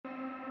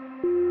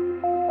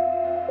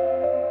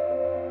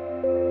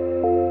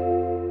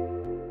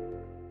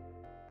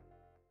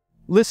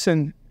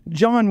Listen,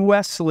 John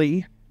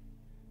Wesley,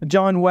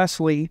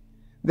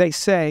 they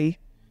say,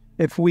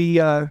 if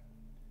we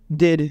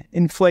did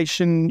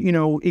inflation,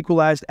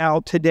 equalized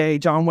out today,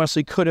 John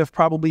Wesley could have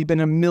probably been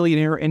a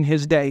millionaire in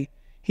his day.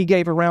 He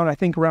gave around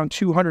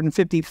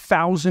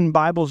 250,000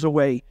 Bibles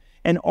away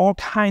and all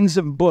kinds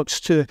of books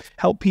to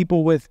help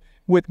people with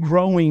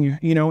growing,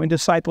 in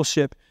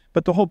discipleship.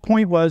 But the whole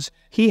point was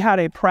he had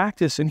a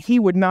practice, and he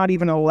would not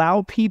even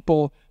allow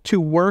people to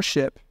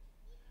worship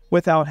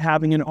without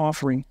having an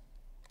offering.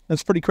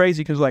 That's pretty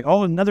crazy because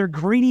another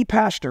greedy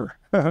pastor.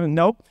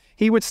 Nope.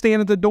 He would stand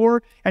at the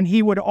door and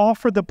he would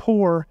offer the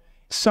poor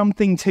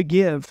something to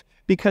give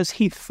because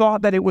he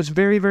thought that it was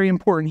very, very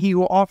important. He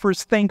who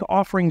offers thank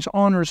offerings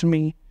honors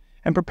me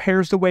and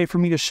prepares the way for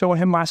me to show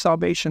him my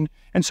salvation.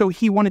 And so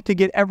he wanted to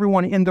get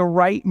everyone in the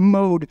right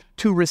mode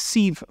to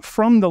receive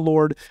from the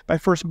Lord by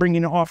first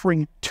bringing an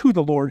offering to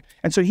the Lord.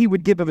 And so he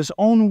would give of his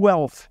own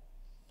wealth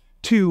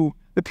to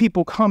the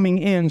people coming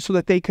in so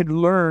that they could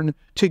learn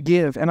to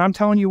give. And I'm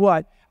telling you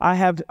what, I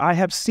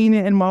have seen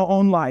it in my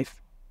own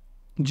life.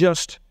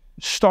 Just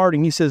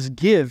starting, he says,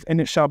 give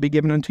and it shall be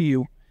given unto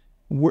you.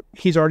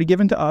 He's already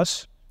given to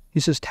us.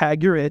 He says,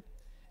 tag your it.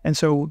 And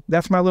so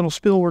that's my little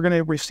spiel. We're going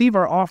to receive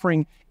our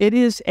offering. It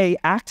is an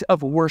act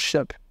of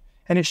worship,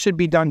 and it should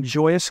be done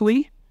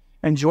joyously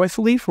and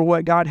joyfully for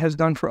what God has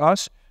done for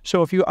us.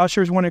 So if you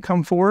ushers want to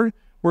come forward,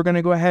 we're going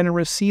to go ahead and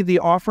receive the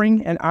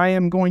offering, and I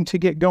am going to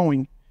get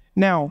going.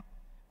 Now,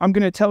 I'm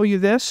going to tell you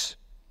this.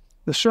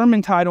 The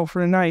sermon title for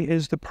tonight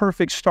is The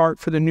Perfect Start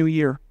for the New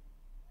Year.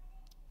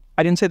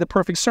 I didn't say the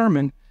perfect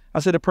sermon. I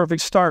said a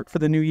perfect start for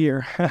the new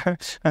year.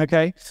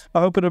 Okay? I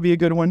hope it'll be a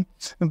good one.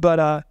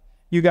 But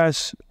you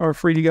guys are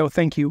free to go.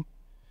 Thank you.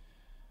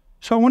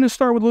 So I want to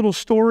start with a little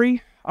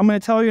story. I'm going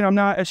to tell you, and I'm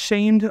not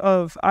ashamed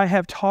of, I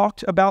have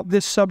talked about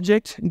this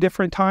subject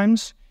different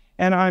times,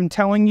 and I'm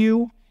telling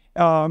you,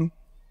 I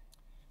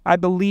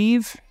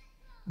believe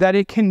that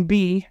it can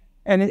be,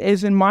 and it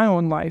is in my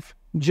own life,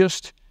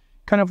 just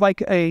kind of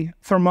like a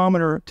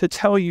thermometer to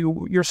tell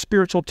you your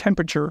spiritual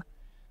temperature.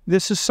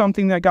 This is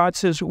something that God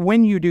says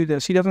when you do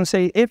this. He doesn't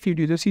say if you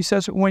do this. He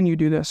says when you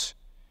do this.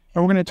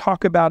 And we're going to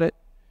talk about it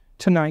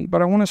tonight.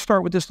 But I want to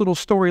start with this little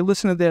story.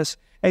 Listen to this.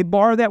 A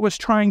bar that was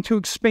trying to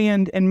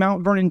expand in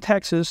Mount Vernon,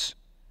 Texas.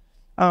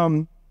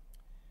 And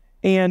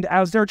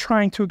as they're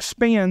trying to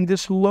expand,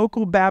 this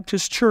local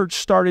Baptist church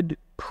started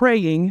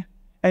praying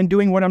and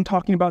doing what I'm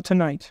talking about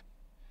tonight.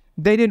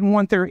 They didn't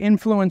want their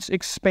influence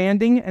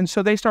expanding, and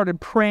so they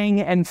started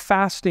praying and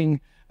fasting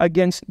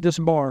against this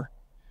bar.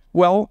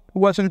 Well, it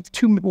wasn't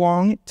too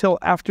long till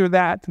after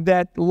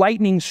that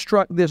lightning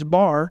struck this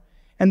bar,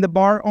 and the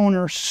bar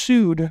owner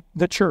sued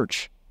the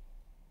church.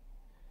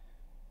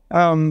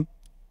 But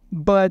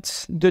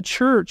the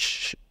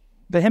church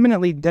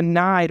vehemently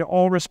denied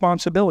all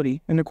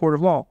responsibility in the court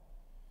of law.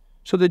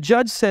 So the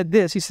judge said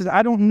this. He says,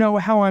 I don't know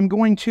how I'm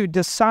going to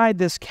decide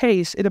this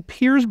case. It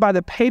appears by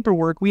the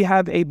paperwork we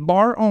have a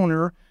bar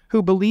owner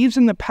who believes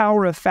in the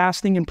power of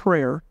fasting and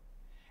prayer,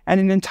 and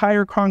an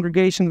entire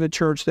congregation of the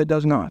church that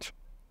does not.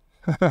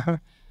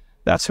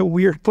 That's a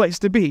weird place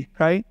to be,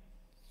 right?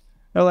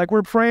 They're like,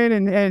 we're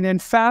praying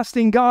and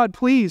fasting, God,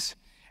 please.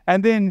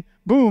 And then,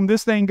 boom,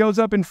 this thing goes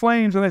up in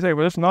flames, and they say,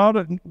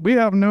 well, we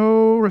have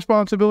no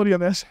responsibility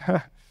on this.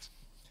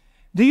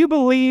 Do you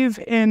believe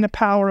in the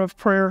power of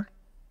prayer?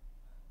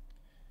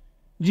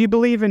 Do you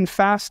believe in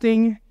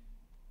fasting?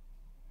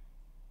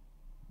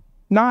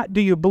 Not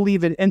do you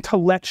believe it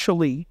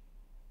intellectually.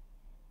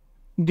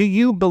 Do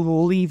you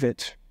believe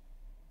it?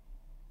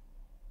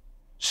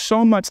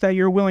 So much that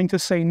you're willing to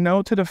say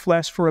no to the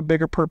flesh for a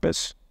bigger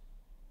purpose.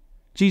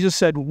 Jesus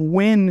said,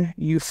 when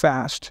you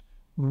fast,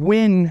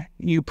 when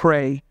you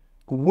pray,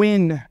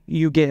 when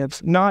you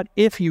give, not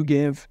if you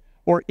give,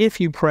 or if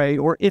you pray,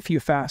 or if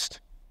you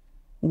fast.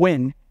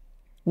 When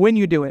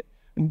you do it.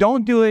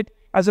 Don't do it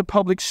as a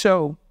public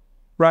show,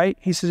 right?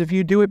 He says, if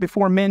you do it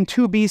before men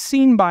to be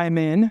seen by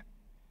men,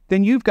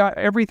 then you've got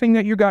everything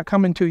that you got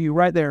coming to you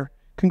right there.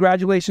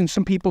 Congratulations,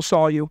 some people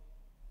saw you.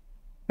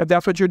 If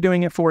that's what you're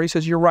doing it for, he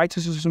says, your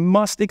righteousness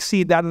must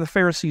exceed that of the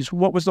Pharisees.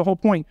 What was the whole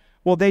point?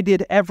 Well, they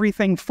did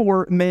everything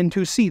for men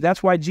to see.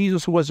 That's why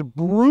Jesus was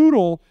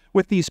brutal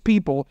with these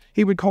people.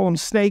 He would call them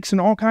snakes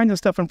and all kinds of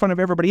stuff in front of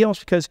everybody else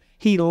because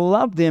he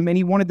loved them and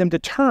he wanted them to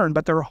turn,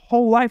 but their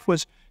whole life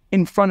was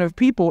in front of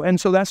people. And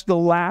so that's the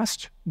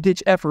last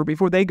ditch effort.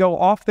 Before they go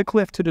off the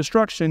cliff to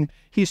destruction,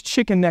 he's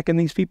chicken necking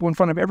these people in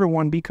front of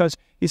everyone because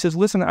he says,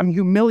 listen, I'm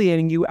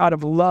humiliating you out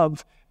of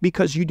love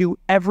because you do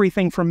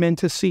everything for men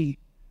to see.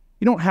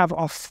 You don't have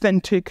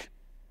authentic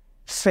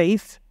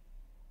faith,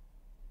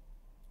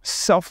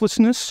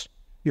 selflessness.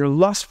 You're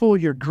lustful,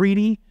 you're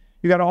greedy.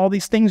 You got all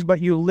these things, but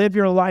you live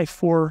your life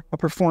for a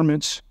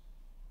performance.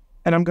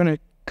 And I'm going to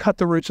cut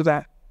the roots of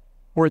that,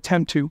 or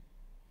attempt to.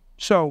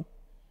 So,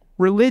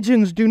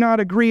 religions do not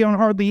agree on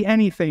hardly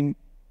anything,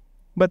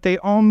 but they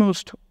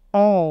almost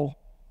all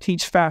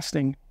teach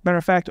fasting. Matter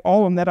of fact,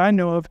 all of them that I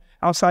know of,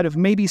 outside of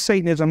maybe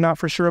Satanism, I'm not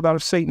for sure about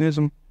if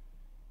Satanism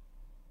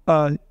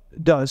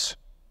does.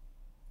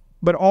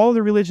 But all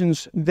the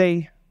religions,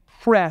 they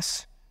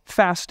press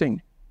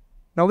fasting.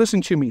 Now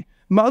listen to me.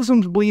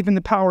 Muslims believe in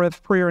the power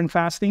of prayer and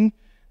fasting.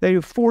 They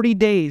do 40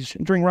 days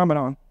during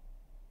Ramadan.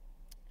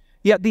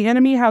 Yet the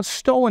enemy has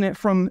stolen it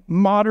from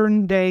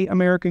modern-day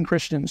American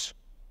Christians.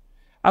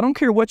 I don't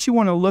care what you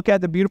want to look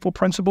at, the beautiful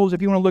principles.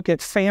 If you want to look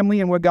at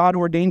family and what God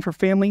ordained for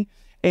family,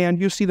 and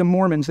you see the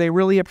Mormons, they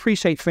really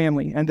appreciate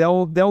family, and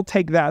they'll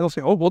take that. They'll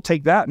say, "Oh, we'll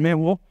take that, man."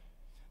 Well,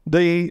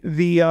 the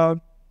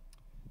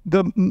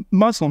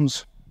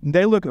Muslims,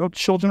 they look, "Oh,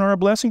 children are a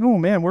blessing. Oh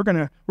man, we're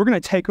gonna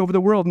take over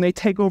the world," and they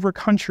take over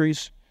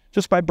countries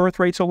just by birth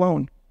rates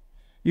alone.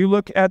 You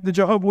look at the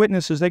Jehovah's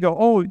Witnesses, they go,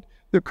 "Oh,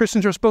 the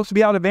Christians are supposed to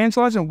be out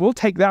evangelizing. We'll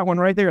take that one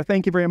right there.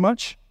 Thank you very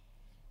much."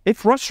 It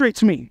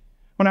frustrates me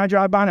when I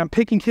drive by and I'm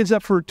picking kids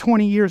up for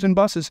 20 years in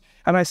buses,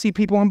 and I see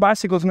people on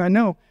bicycles, and I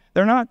know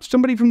they're not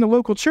somebody from the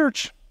local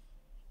church.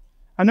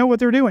 I know what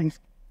they're doing.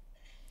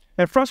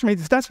 It frustrates me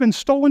that that's been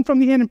stolen from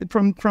the enemy,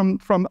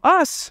 from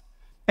us,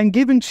 and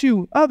given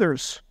to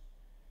others.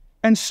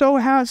 And so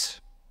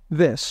has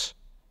this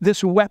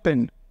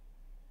weapon.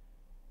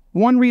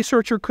 One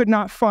researcher could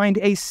not find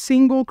a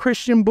single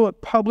Christian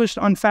book published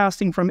on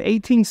fasting from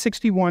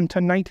 1861 to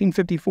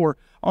 1954.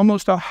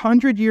 Almost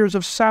 100 years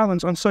of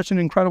silence on such an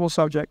incredible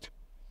subject.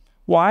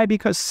 Why?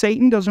 Because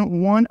Satan doesn't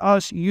want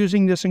us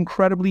using this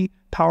incredibly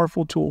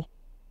powerful tool.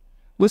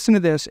 Listen to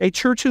this. A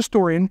church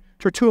historian,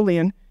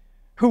 Tertullian,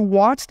 who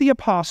watched the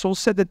apostles,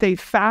 said that they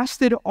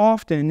fasted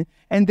often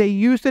and they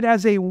used it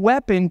as a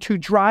weapon to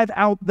drive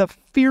out the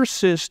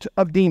fiercest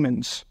of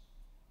demons.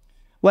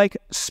 Like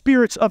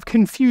spirits of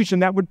confusion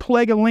that would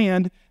plague a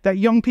land, that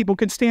young people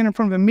could stand in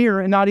front of a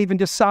mirror and not even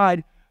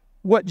decide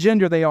what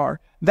gender they are.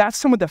 That's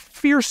some of the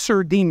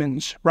fiercer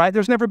demons, right?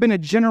 There's never been a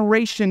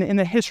generation in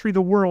the history of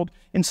the world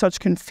in such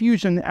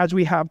confusion as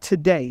we have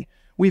today.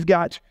 We've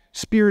got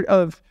spirit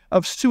of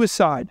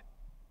suicide.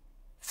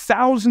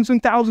 Thousands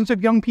and thousands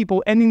of young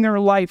people ending their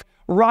life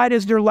right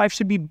as their life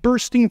should be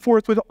bursting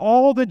forth with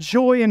all the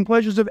joy and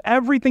pleasures of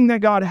everything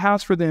that God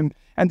has for them,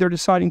 and they're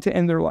deciding to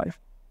end their life.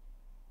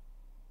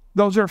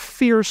 Those are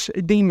fierce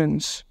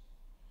demons.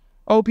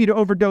 Opiate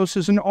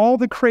overdoses and all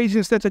the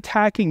craziness that's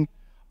attacking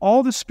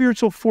all the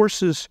spiritual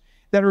forces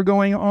that are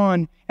going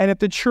on. And if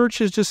the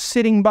church is just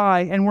sitting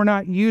by and we're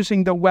not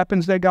using the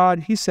weapons that God,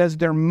 he says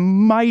they're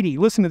mighty.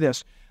 Listen to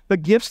this. The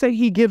gifts that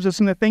he gives us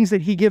and the things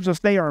that he gives us,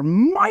 they are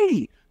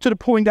mighty to the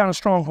pulling down of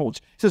strongholds.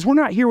 He says, we're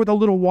not here with a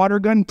little water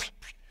gun.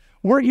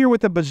 We're here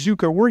with a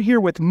bazooka. We're here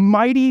with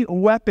mighty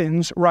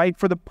weapons, right,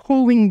 for the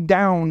pulling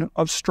down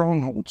of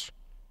strongholds.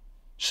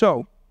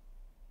 So,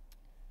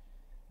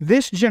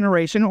 this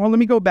generation, well, let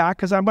me go back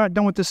because I'm not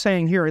done with the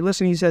saying here.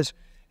 Listen, he says,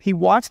 he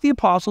watched the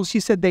apostles. He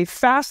said they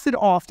fasted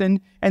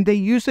often and they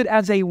used it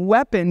as a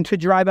weapon to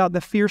drive out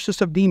the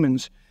fiercest of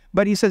demons.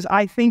 But he says,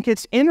 I think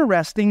it's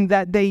interesting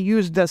that they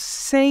used the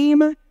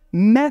same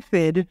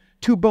method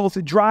to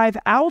both drive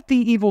out the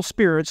evil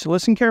spirits,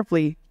 listen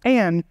carefully,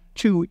 and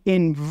to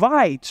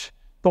invite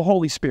the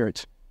Holy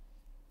Spirit.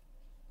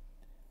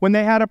 When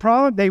they had a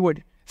problem, they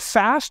would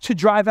fast to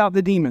drive out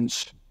the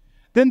demons.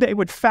 Then they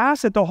would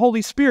fast that the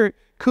Holy Spirit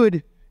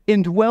could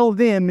indwell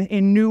them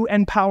in new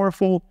and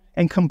powerful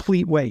and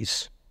complete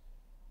ways.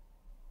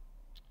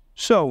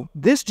 So,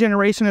 this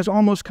generation has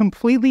almost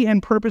completely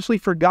and purposely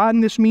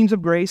forgotten this means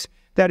of grace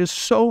that is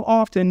so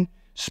often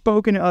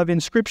spoken of in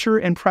Scripture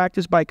and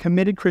practiced by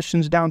committed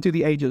Christians down through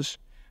the ages.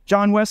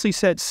 John Wesley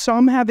said,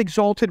 some have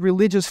exalted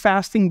religious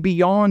fasting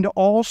beyond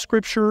all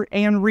Scripture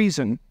and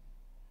reason.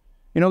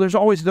 You know, there's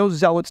always those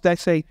zealots that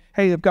say,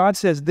 hey, if God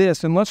says this,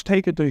 then let's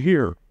take it to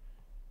here.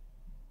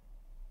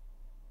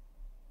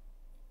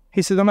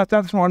 He says,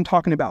 that's what I'm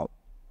talking about.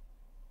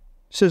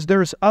 He says,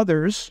 there's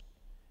others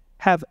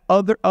have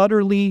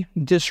utterly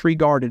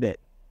disregarded it.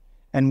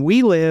 And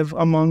we live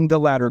among the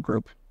latter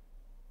group.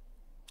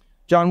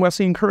 John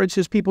Wesley encouraged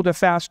his people to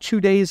fast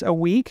 2 days a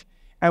week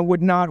and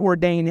would not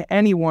ordain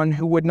anyone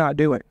who would not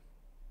do it.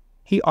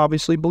 He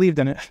obviously believed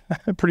in it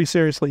pretty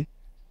seriously.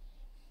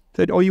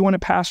 Said, oh, you want a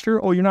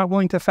pastor? Oh, you're not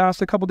willing to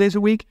fast a couple days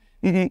a week?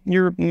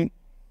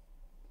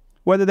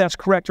 Whether that's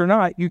correct or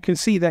not, you can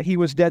see that he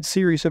was dead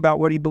serious about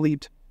what he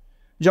believed.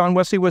 John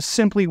Wesley was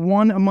simply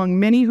one among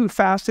many who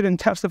fasted and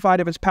testified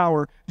of its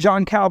power.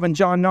 John Calvin,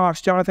 John Knox,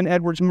 Jonathan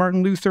Edwards,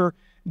 Martin Luther,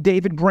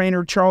 David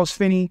Brainerd, Charles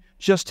Finney,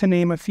 just to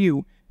name a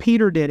few.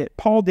 Peter did it.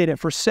 Paul did it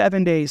for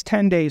 7 days,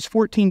 10 days,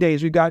 14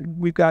 days.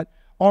 We've got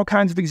all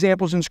kinds of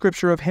examples in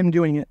Scripture of him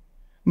doing it.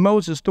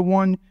 Moses, the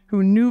one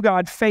who knew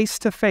God face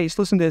to face,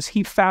 listen to this,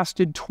 he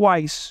fasted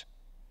twice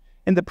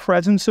in the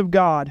presence of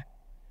God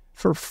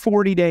for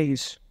 40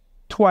 days.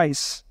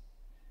 Twice.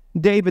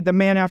 David, the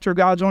man after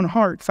God's own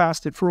heart,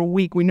 fasted for a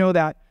week. We know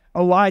that.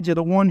 Elijah,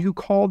 the one who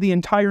called the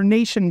entire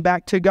nation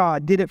back to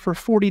God, did it for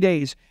 40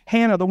 days.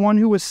 Hannah, the one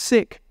who was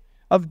sick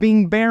of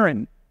being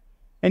barren.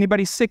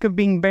 Anybody sick of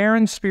being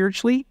barren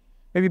spiritually?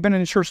 Maybe you've been in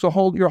the church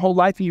your whole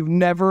life and you've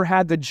never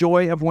had the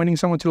joy of winning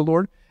someone to the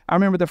Lord. I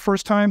remember the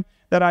first time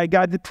that I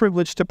got the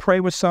privilege to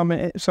pray with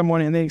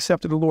someone and they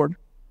accepted the Lord.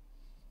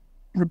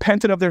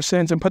 repented of their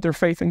sins and put their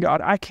faith in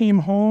God. I came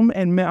home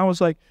and I was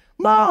like,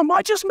 Mom,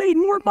 I just made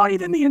more money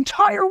than the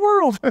entire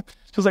world.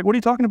 She was like, what are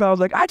you talking about? I was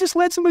like, I just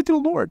led somebody to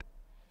the Lord.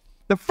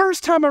 The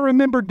first time I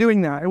remember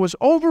doing that, it was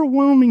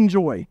overwhelming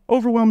joy.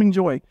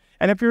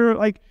 And if you're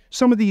like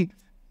some of the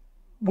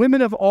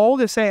women of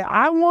old that say,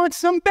 I want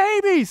some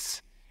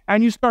babies,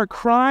 and you start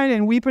crying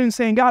and weeping and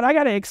saying, God, I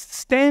got to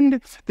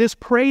extend this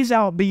praise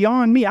out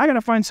beyond me. I got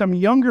to find some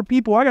younger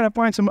people. I got to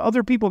find some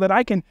other people that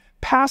I can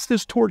pass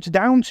this torch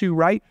down to,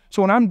 right?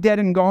 So when I'm dead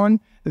and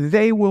gone,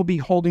 they will be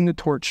holding the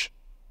torch.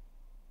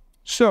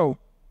 So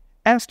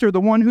Esther,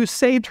 the one who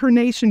saved her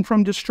nation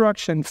from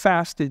destruction,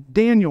 fasted.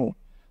 Daniel,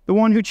 the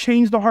one who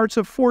changed the hearts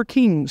of 4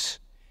 kings.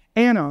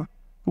 Anna,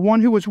 the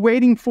one who was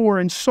waiting for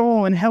and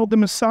saw and held the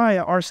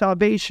Messiah, our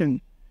salvation.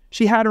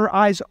 She had her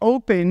eyes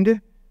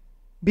opened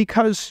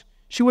because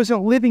she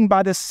wasn't living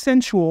by the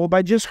sensual,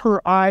 by just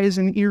her eyes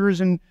and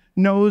ears and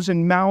nose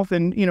and mouth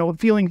and,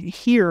 feeling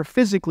here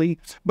physically,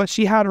 but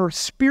she had her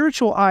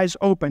spiritual eyes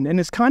opened. And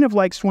it's kind of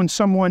like when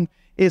someone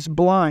is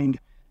blind,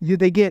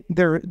 they get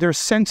their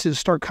senses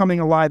start coming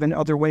alive in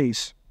other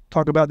ways.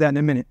 Talk about that in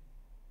a minute.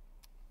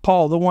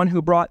 Paul, the one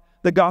who brought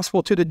the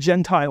gospel to the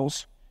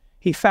Gentiles,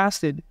 he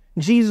fasted.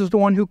 Jesus, the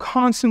one who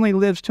constantly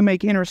lives to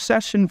make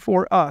intercession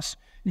for us.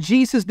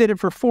 Jesus did it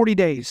for 40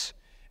 days.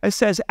 It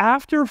says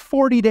after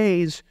 40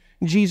 days,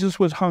 Jesus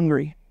was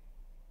hungry.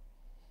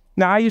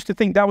 Now, I used to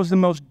think that was the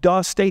most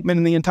duh statement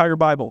in the entire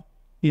Bible.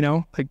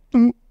 You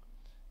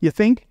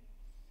think?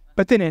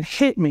 But then it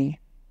hit me.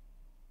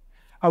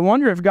 I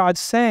wonder if God's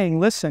saying,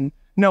 listen,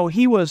 no,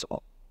 he was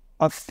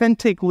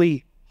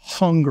authentically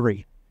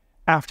hungry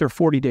after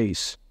 40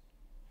 days.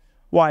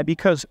 Why?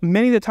 Because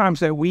many of the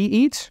times that we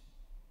eat,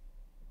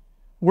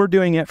 we're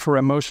doing it for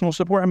emotional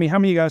support. I mean, how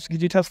many of you guys,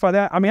 could you testify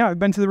that? I mean, I've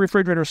been to the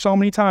refrigerator so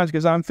many times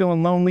because I'm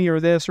feeling lonely or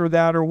this or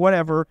that or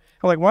whatever.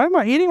 I'm like, why am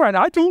I eating right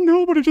now? I don't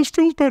know, but it just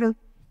feels better.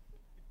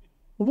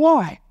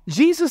 Why?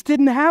 Jesus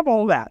didn't have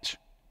all that.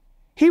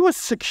 He was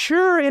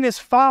secure in his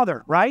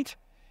Father, right?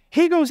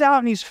 He goes out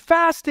and he's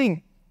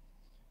fasting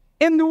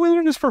in the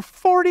wilderness for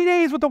 40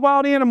 days with the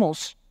wild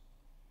animals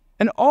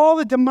and all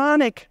the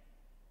demonic.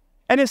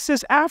 And it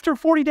says after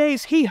 40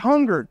 days, he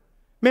hungered.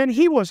 Man,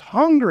 he was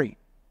hungry.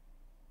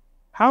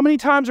 How many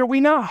times are we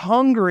not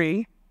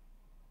hungry?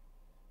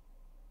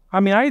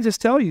 I mean, I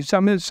just tell you,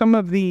 some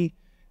of the,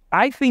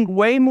 I think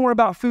way more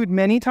about food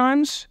many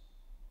times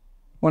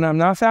when I'm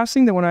not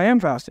fasting than when I am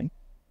fasting.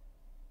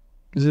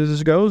 As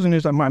this goes, and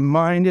it's like my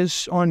mind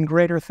is on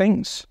greater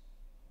things.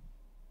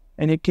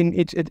 And it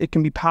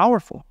can be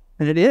powerful,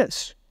 and it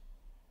is.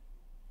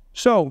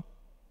 So,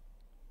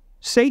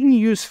 Satan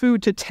used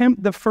food to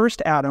tempt the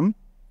first Adam.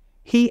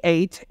 He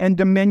ate, and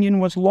dominion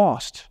was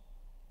lost.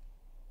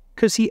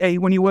 Because he ate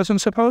when he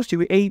wasn't supposed to.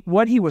 He ate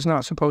what he was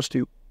not supposed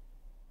to.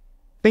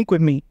 Think with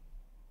me.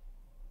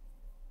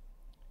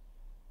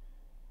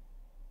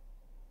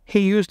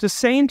 He used the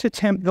same to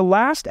tempt the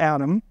last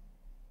Adam,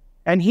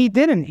 and he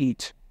didn't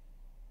eat,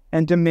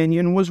 and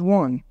dominion was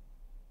won.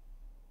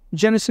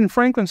 Jenison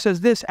Franklin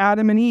says this,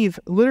 Adam and Eve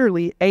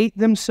literally ate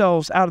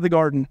themselves out of the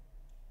garden.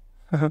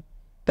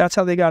 That's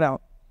how they got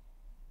out.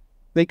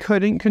 They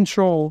couldn't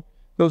control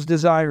those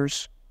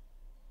desires.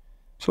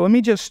 So let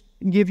me just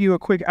give you a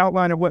quick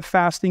outline of what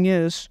fasting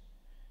is.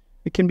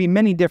 It can be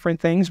many different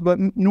things, but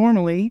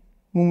normally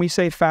when we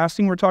say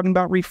fasting, we're talking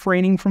about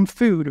refraining from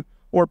food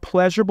or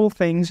pleasurable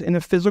things in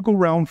the physical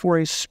realm for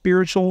a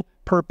spiritual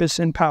purpose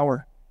and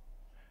power.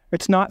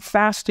 It's not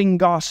fasting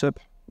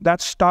gossip.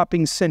 That's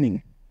stopping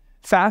sinning.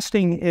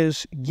 Fasting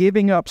is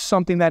giving up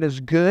something that is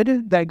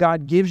good that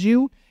God gives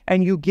you,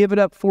 and you give it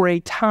up for a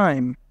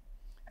time.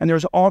 And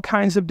there's all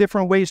kinds of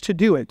different ways to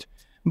do it.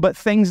 But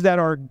things that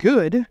are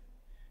good,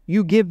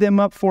 you give them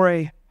up for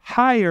a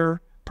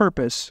higher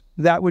purpose.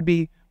 That would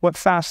be what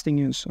fasting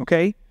is,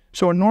 okay?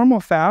 So a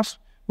normal fast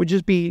would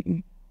just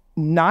be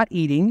not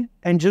eating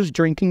and just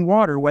drinking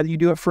water, whether you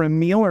do it for a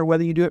meal or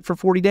whether you do it for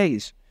 40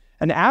 days.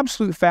 An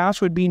absolute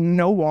fast would be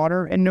no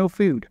water and no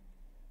food,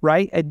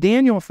 right? A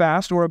Daniel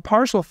fast or a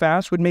partial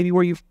fast would maybe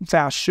where you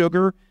fast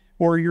sugar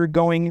or you're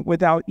going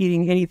without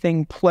eating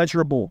anything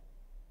pleasurable.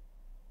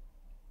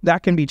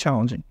 That can be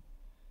challenging,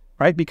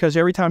 right? Because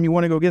every time you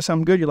want to go get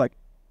something good, you're like,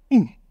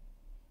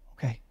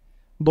 okay,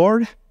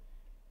 Lord,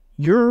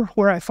 you're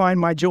where I find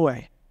my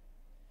joy.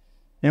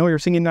 We were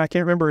singing, I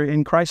can't remember,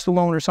 In Christ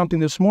Alone or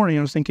something this morning.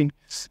 I was thinking,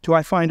 do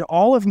I find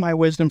all of my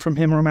wisdom from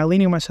him, or am I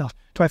leaning on myself?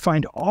 Do I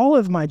find all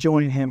of my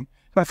joy in him?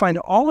 Do I find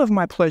all of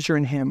my pleasure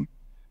in him?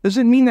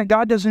 Doesn't mean that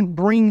God doesn't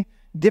bring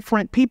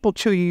different people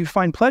to you, you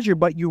find pleasure,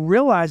 but you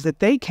realize that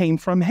they came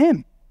from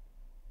him.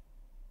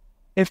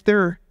 If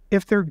they're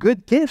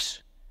good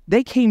gifts,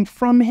 they came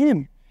from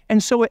him.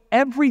 And so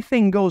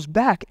everything goes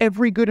back.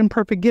 Every good and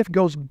perfect gift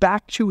goes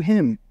back to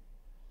him.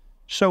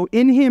 So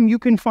in him, you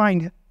can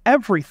find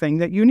everything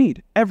that you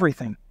need.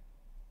 Everything.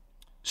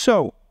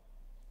 So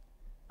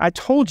I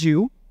told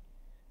you,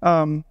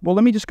 well,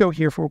 let me just go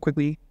here for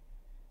quickly.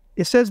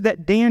 It says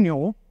that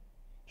Daniel,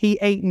 he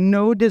ate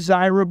no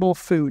desirable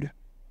food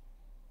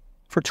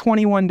for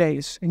 21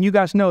 days. And you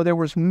guys know there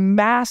was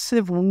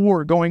massive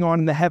war going on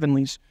in the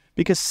heavenlies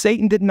because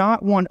Satan did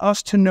not want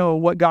us to know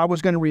what God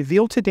was going to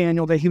reveal to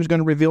Daniel that he was going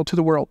to reveal to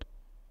the world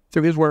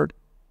through his word.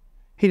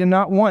 He did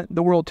not want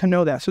the world to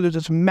know that. So there's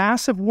this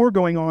massive war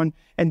going on,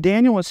 and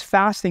Daniel is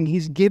fasting.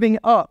 He's giving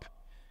up.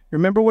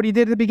 Remember what he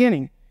did at the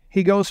beginning.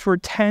 He goes for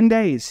 10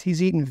 days.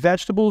 He's eating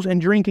vegetables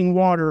and drinking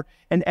water,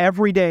 and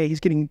every day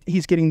he's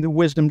getting the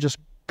wisdom just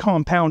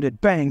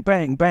compounded. Bang,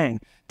 bang, bang.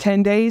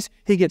 10 days,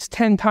 he gets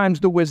 10 times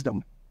the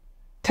wisdom.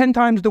 10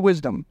 times the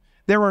wisdom.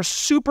 There are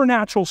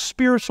supernatural,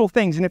 spiritual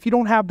things, and if you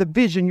don't have the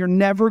vision, you're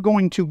never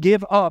going to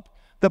give up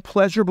the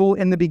pleasurable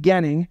in the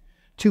beginning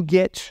to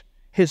get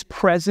his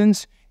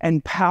presence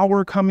and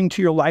power coming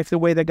to your life the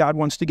way that God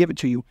wants to give it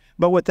to you.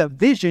 But with a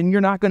vision, you're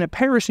not going to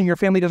perish, and your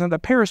family doesn't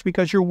have to perish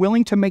because you're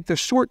willing to make the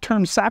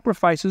short-term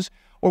sacrifices,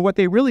 or what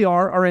they really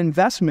are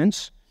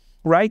investments,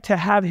 right? To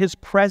have his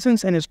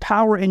presence and his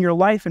power in your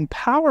life in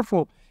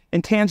powerful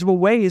and tangible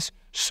ways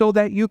so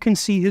that you can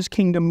see his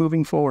kingdom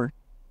moving forward.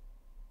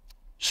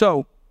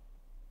 So,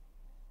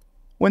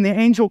 when the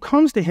angel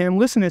comes to him,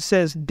 listen, it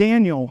says,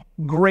 Daniel,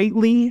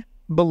 greatly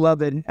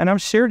beloved. And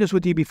I've shared this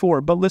with you before,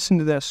 but listen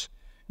to this.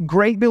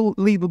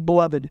 Greatly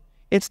beloved.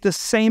 It's the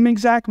same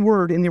exact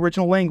word in the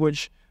original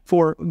language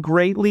for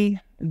greatly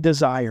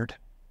desired.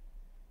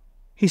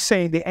 He's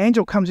saying, the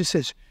angel comes and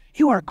says,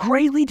 you are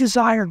greatly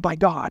desired by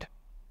God.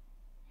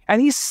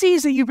 And he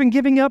sees that you've been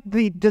giving up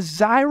the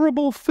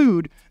desirable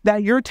food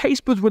that your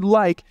taste buds would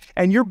like,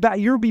 and you'll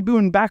be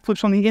doing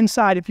backflips on the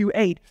inside if you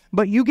ate,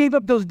 but you gave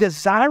up those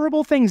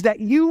desirable things that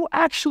you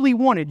actually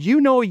wanted.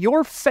 You know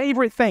your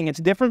favorite thing.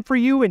 It's different for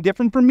you and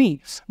different for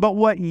me. But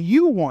what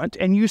you want,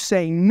 and you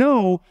say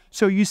no,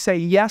 so you say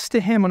yes to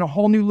him on a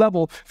whole new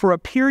level for a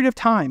period of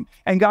time.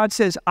 And God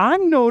says,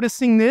 I'm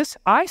noticing this,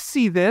 I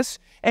see this,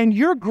 and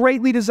you're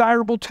greatly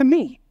desirable to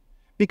me.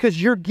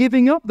 Because you're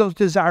giving up those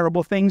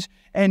desirable things,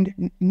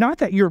 and not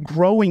that you're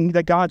growing,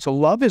 that God's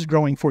love is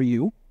growing for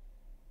you,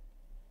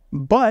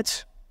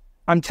 but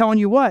I'm telling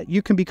you what,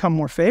 you can become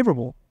more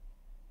favorable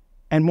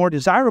and more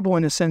desirable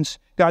in a sense.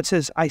 God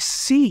says, I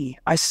see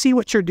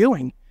what you're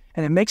doing,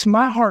 and it makes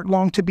my heart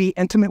long to be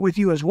intimate with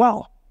you as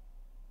well.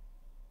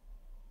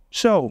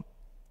 So,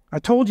 I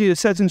told you it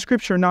says in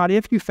Scripture, not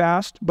if you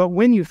fast, but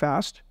when you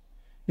fast.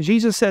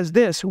 Jesus says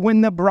this,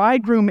 when the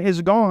bridegroom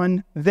is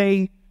gone,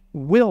 they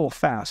will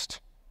fast.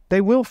 They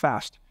will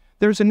fast.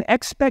 There's an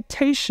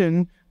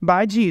expectation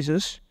by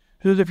Jesus,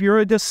 because if you're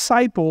a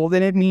disciple,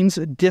 then it means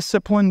a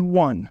disciplined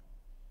one.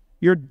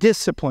 You're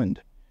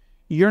disciplined.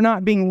 You're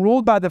not being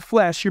ruled by the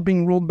flesh, you're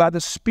being ruled by the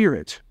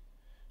Spirit.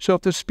 So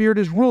if the Spirit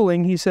is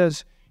ruling, he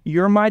says,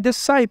 you're my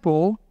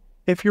disciple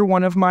if you're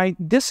one of my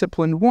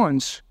disciplined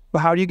ones. But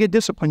how do you get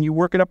disciplined? You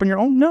work it up on your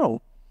own?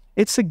 No.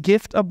 It's a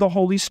gift of the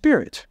Holy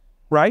Spirit,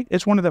 right?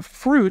 It's one of the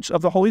fruits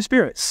of the Holy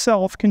Spirit,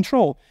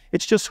 self-control.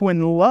 It's just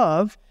when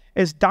love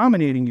is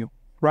dominating you,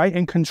 right?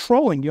 And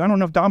controlling you. I don't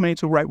know if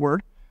dominate's the right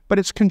word, but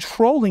it's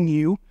controlling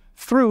you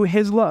through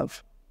his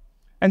love.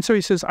 And so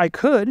he says, I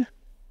could.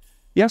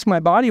 Yes, my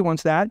body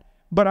wants that,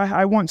 but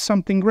I want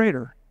something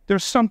greater.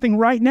 There's something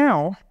right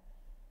now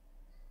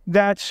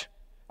that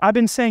I've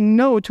been saying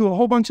no to a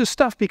whole bunch of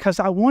stuff because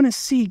I want to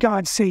see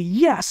God say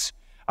yes.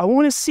 I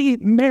want to see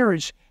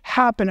marriage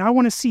happen. I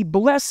want to see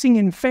blessing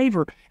and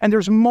favor. And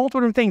there's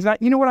multiple things.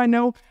 You know what I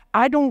know?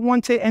 I don't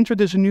want to enter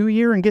this new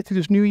year and get through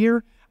this new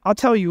year. I'll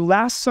tell you,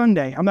 last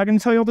Sunday, I'm not going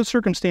to tell you all the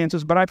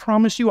circumstances, but I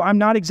promise you I'm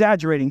not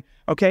exaggerating,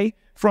 okay?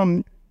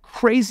 From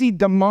crazy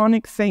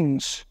demonic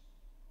things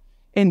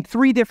in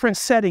 3 different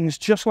settings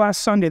just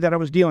last Sunday that I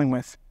was dealing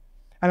with.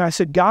 And I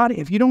said, God,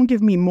 if you don't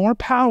give me more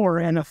power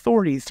and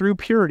authority through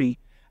purity,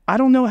 I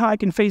don't know how I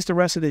can face the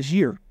rest of this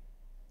year.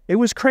 It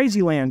was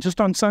crazy land just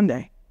on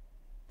Sunday.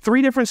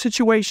 3 different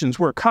situations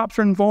where cops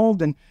are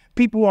involved and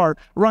people are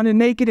running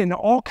naked and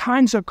all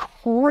kinds of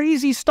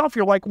crazy stuff.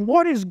 You're like,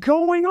 what is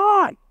going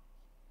on?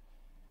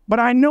 But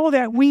I know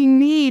that we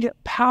need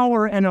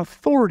power and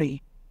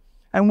authority.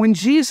 And when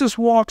Jesus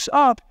walks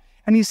up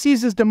and he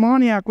sees this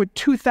demoniac with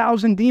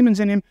 2,000 demons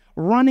in him,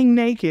 running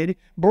naked,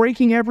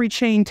 breaking every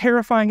chain,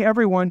 terrifying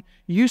everyone,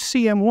 you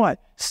see him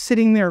what?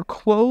 Sitting there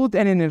clothed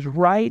and in his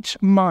right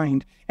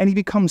mind. And he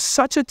becomes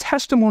such a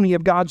testimony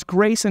of God's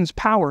grace and his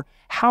power.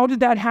 How did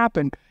that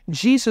happen?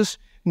 Jesus,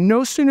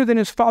 no sooner than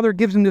his Father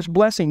gives him this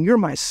blessing, you're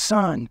my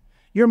son.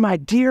 You're my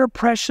dear,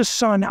 precious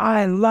son.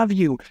 I love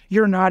you.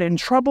 You're not in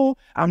trouble.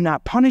 I'm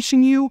not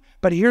punishing you.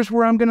 But here's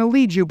where I'm going to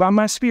lead you by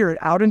my Spirit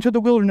out into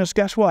the wilderness.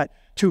 Guess what?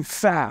 To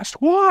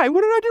fast. Why?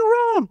 What did I do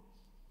wrong?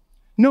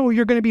 No,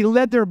 you're going to be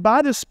led there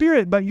by the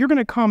Spirit, but you're going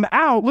to come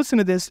out, listen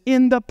to this,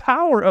 in the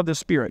power of the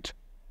Spirit.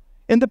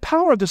 In the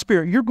power of the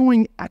Spirit. You're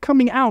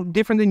coming out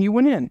different than you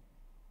went in.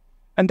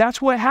 And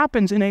that's what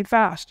happens in a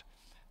fast.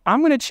 I'm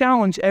going to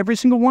challenge every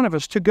single one of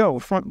us to go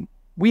from,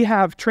 we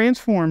have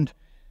transformed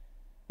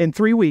in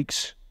 3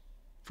 weeks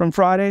from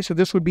Friday, so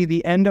this would be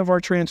the end of our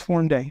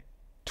transform day,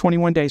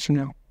 21 days from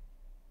now.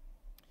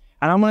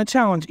 And I'm going to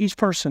challenge each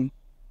person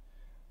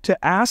to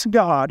ask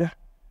God,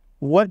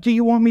 what do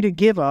you want me to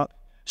give up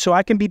so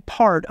I can be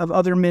part of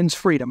other men's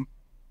freedom?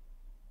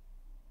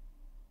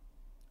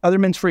 other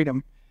men's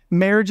freedom.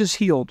 Marriage is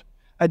healed.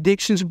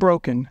 Addiction's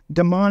broken.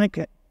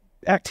 Demonic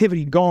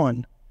activity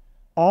gone.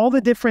 All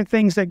the different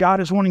things that God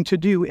is wanting to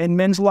do in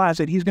men's lives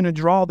that he's going to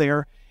draw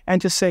there,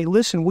 and to say,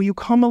 listen, will you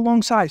come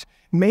alongside?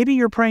 Maybe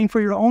you're praying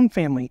for your own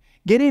family.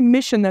 Get a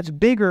mission that's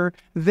bigger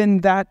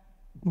than that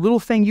little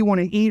thing you want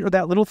to eat or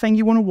that little thing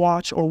you want to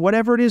watch or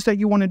whatever it is that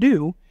you want to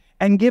do,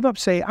 and give up.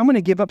 Say, I'm going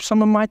to give up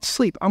some of my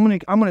sleep. I'm going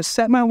to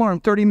set my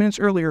alarm 30 minutes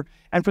earlier,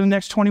 and for the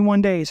next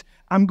 21 days,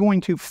 I'm going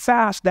to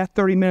fast that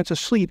 30 minutes of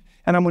sleep,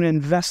 and I'm going to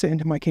invest it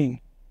into my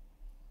King.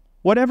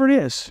 Whatever it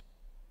is.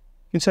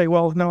 You can say,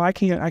 well, no, I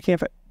can't.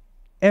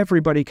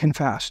 Everybody can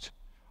fast.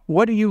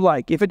 What do you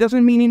like? If it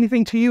doesn't mean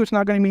anything to you, it's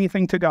not going to mean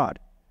anything to God.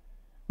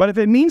 But if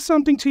it means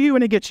something to you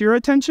and it gets your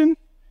attention,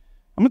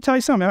 I'm going to tell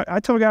you something. I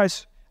tell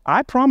guys,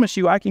 I promise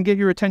you I can get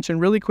your attention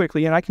really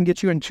quickly, and I can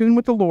get you in tune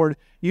with the Lord.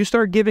 You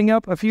start giving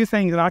up a few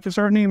things, and I can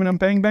start naming them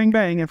bang, bang,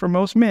 bang. And for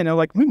most men, they're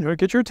like,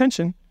 get your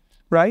attention,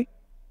 right?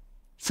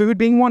 Food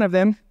being one of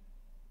them.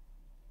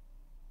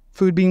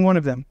 Food being one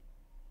of them.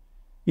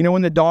 You know,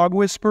 when the dog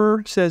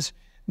whisperer says,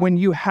 when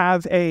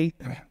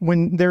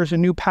there's a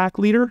new pack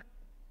leader,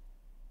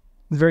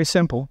 it's very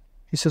simple.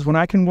 He says, when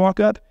I can walk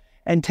up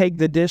and take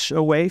the dish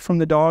away from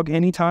the dog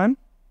anytime,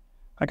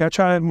 like I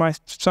try my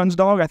son's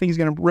dog, I think he's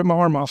going to rip my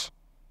arm off.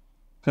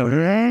 So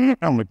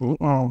I'm like,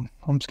 oh,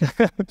 I'm just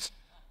going to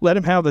let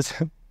him have this.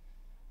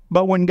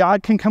 But when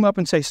God can come up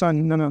and say,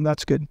 son, no,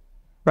 that's good,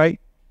 right?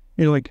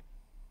 You're like,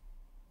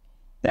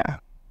 yeah,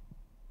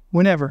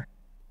 whenever.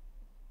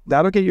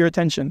 That'll get your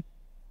attention.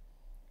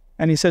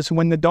 And he says,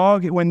 when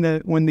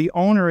the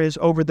owner is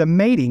over the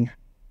mating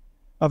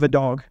of a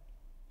dog,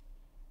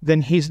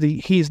 then he's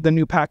the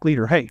new pack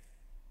leader. Hey,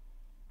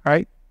 all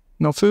right,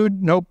 no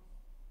food, nope.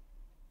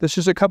 This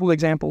is a couple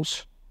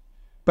examples.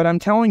 But I'm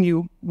telling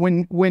you,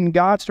 when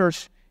God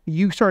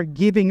you start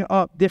giving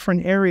up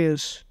different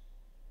areas,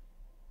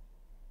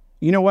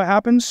 you know what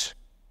happens?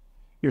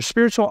 Your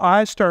spiritual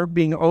eyes start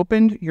being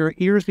opened, your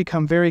ears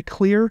become very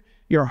clear,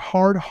 your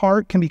hard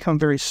heart can become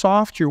very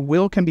soft, your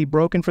will can be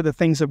broken for the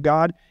things of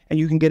God, and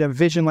you can get a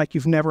vision like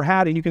you've never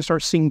had, and you can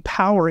start seeing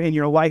power in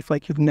your life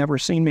like you've never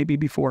seen maybe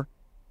before.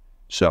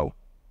 So,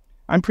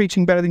 I'm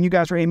preaching better than you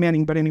guys are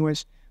amening, but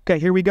anyways, okay,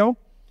 here we go.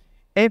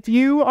 If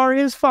you are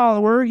his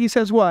follower, he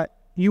says what?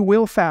 You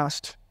will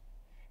fast,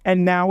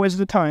 and now is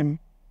the time.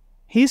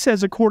 He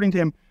says, according to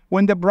him,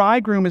 when the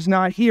bridegroom is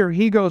not here,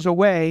 he goes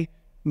away,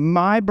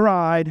 my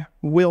bride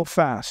will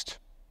fast.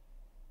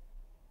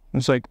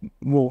 It's like,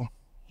 well,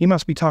 he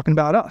must be talking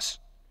about us.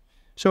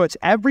 So it's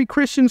every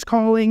Christian's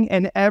calling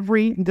and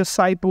every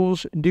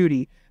disciple's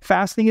duty.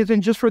 Fasting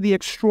isn't just for the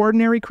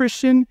extraordinary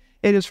Christian,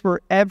 it is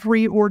for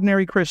every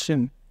ordinary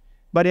Christian,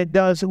 but it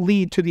does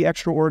lead to the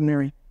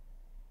extraordinary.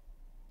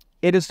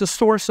 It is the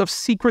source of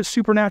secret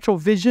supernatural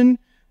vision,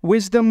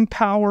 wisdom,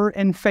 power,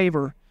 and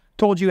favor.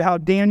 Told you how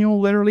Daniel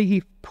literally,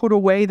 he put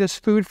away this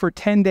food for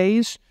 10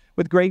 days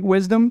with great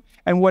wisdom.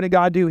 And what did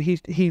God do?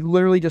 He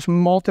literally just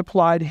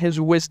multiplied his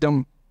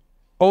wisdom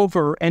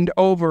over and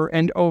over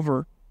and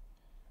over.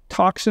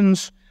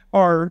 Toxins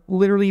are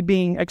literally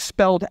being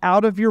expelled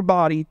out of your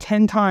body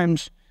 10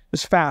 times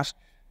as fast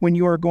when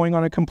you are going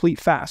on a complete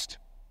fast.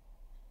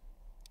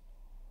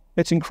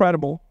 It's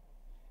incredible.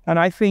 And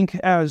I think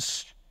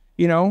as,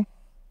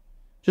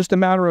 just a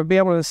matter of being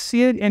able to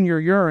see it in your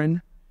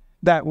urine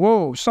that,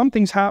 whoa,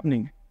 something's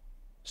happening.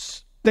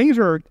 Things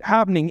are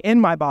happening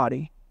in my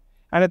body.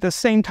 And at the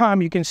same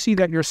time, you can see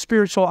that your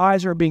spiritual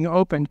eyes are being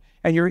opened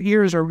and your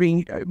ears are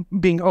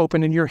being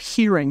opened and you're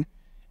hearing.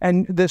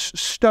 And this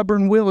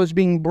stubborn will is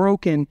being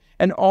broken.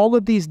 And all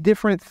of these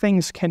different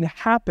things can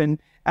happen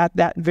at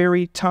that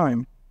very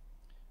time.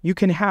 You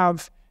can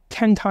have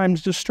 10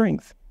 times the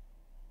strength,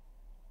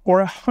 or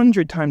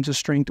 100 times the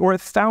strength, or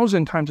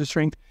 1,000 times the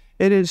strength.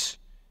 It is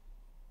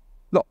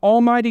the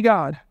Almighty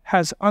God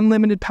has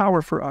unlimited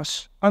power for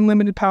us,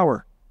 unlimited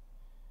power.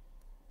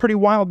 Pretty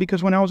wild,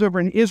 because when I was over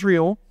in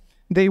Israel,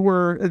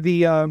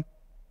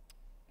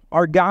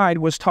 our guide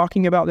was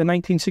talking about the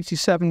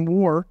 1967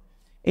 war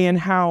and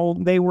how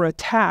they were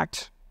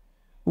attacked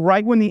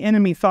right when the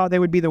enemy thought they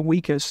would be the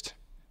weakest.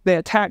 They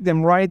attacked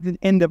them right at the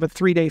end of a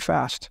 3-day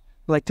fast.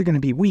 Like, they're going to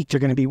be weak, they're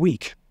going to be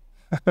weak.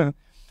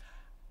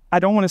 I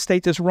don't want to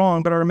state this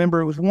wrong, but I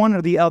remember it was one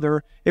or the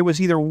other. It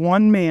was either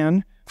one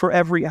man for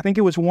every, I think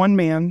it was one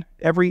man,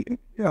 every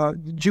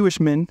Jewish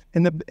men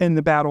in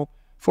the battle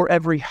for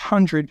every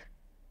 100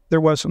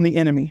 there was from the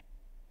enemy.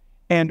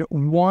 And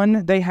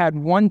they had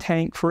one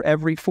tank for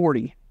every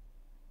 40.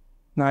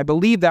 Now, I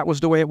believe that was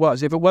the way it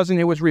was. If it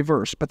wasn't, it was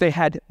reversed. But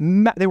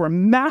they were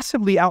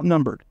massively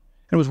outnumbered.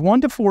 It was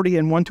 1 to 40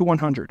 and 1 to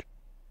 100.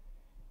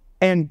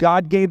 And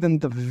God gave them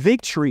the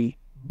victory,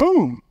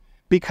 boom,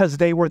 because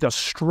they were the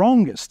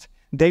strongest.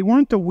 They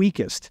weren't the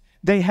weakest.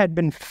 They had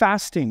been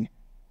fasting.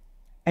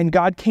 And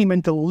God came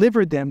and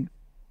delivered them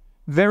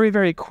very,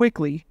 very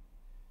quickly,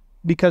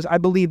 because I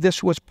believe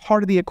this was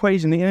part of the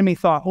equation. The enemy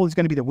thought, oh, he's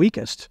going to be the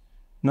weakest.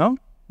 No,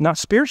 not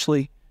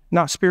spiritually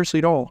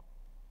at all.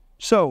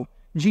 So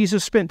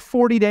Jesus spent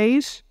 40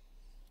 days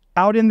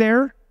out in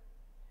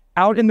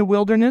the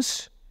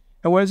wilderness.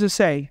 And what does it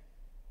say?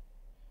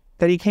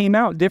 that he came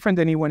out different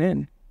than he went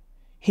in.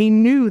 He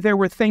knew there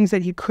were things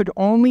that he could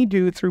only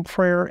do through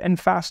prayer and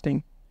fasting.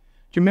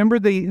 Do you remember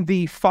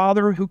the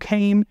father who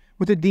came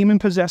with a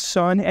demon-possessed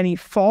son, and he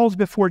falls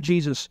before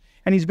Jesus,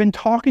 and he's been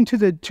talking to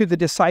the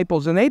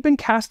disciples, and they've been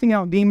casting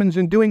out demons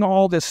and doing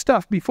all this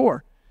stuff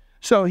before.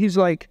 So he's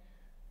like,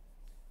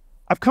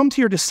 I've come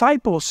to your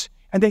disciples,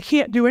 and they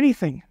can't do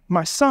anything.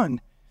 My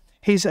son,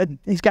 he's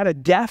got a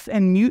deaf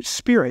and mute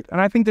spirit,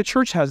 and I think the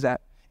church has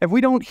that. If we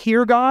don't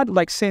hear God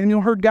like Samuel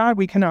heard God,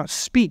 we cannot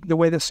speak the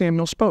way that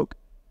Samuel spoke.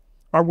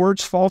 Our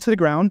words fall to the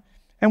ground,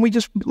 and we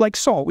just, like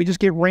Saul, we just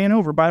get ran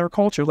over by our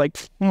culture, like,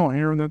 oh,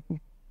 hear the.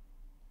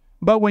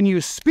 But when you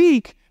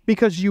speak,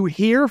 because you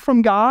hear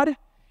from God,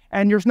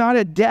 and there's not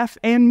a deaf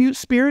and mute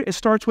spirit, it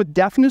starts with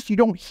deafness. You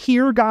don't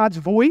hear God's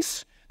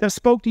voice that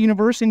spoke the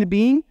universe into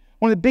being.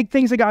 One of the big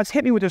things that God's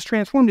hit me with is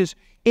transformed is,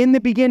 in the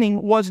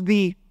beginning was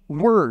the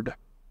Word.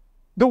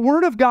 The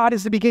Word of God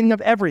is the beginning of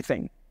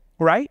everything,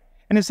 right?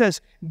 And it says,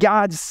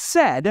 God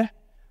said,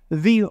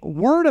 the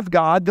Word of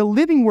God, the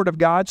living Word of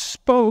God,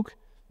 spoke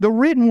the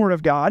written Word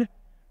of God,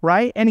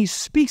 right? And he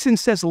speaks and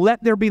says,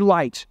 let there be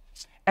light.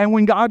 And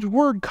when God's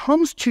Word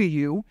comes to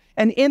you,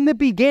 and in the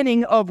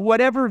beginning of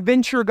whatever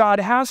venture God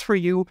has for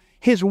you,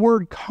 his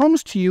Word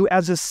comes to you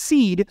as a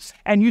seed,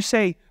 and you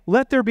say,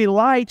 let there be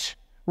light,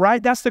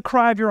 right? That's the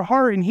cry of your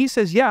heart. And he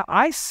says, yeah,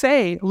 I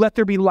say, let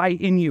there be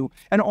light in you.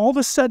 And all of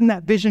a sudden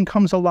that vision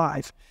comes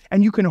alive,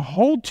 and you can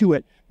hold to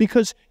it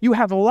because you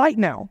have light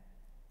now.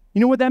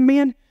 You know what that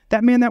man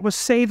that was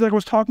saved, that I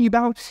was talking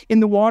about in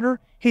the water,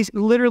 he's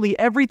literally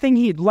everything.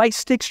 He had light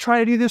sticks, try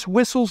to do this,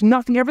 whistles,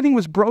 nothing. Everything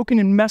was broken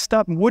and messed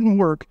up and wouldn't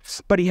work,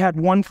 but he had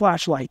one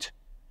flashlight.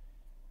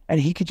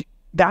 And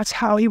that's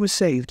how he was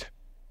saved.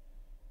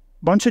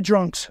 Bunch of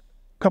drunks,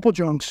 couple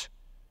drunks,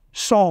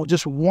 saw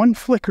just one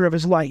flicker of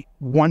his light,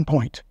 one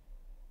point.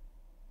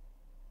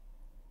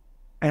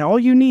 And all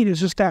you need is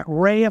just that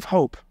ray of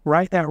hope,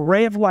 right? That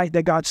ray of light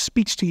that God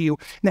speaks to you,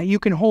 that you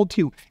can hold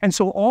to. And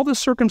so all the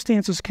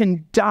circumstances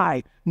can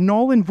die,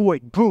 null and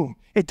void, boom.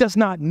 It does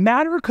not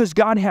matter because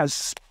God has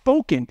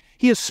spoken.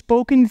 He has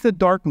spoken to the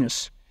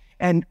darkness.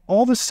 And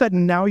all of a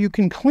sudden, now you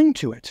can cling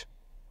to it.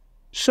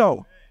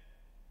 So,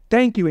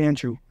 thank you,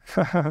 Andrew.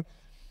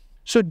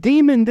 So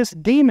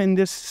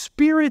this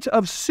spirit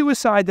of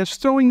suicide that's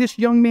throwing this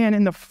young man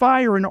in the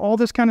fire and all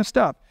this kind of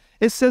stuff,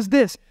 it says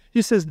this.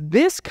 It says,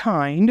 this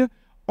kind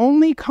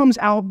only comes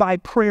out by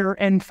prayer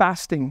and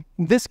fasting.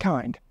 This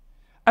kind.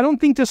 I don't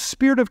think the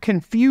spirit of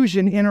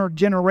confusion in our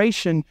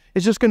generation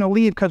is just going to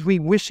leave because we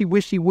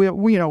wishy-wishy,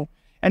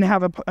 and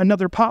have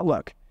another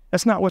potluck.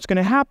 That's not what's going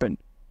to happen.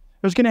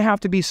 There's going to have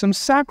to be some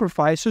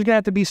sacrifice. There's going to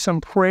have to be some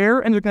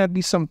prayer, and there's going to have to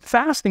be some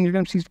fasting. You're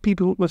going to see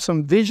people with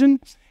some vision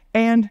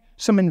and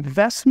some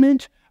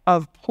investment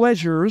of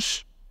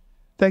pleasures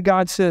that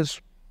God says,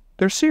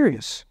 they're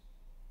serious.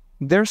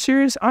 They're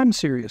serious, I'm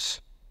serious.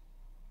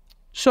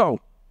 So,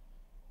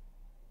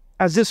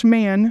 as this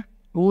man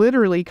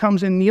literally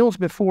comes and kneels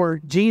before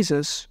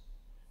Jesus,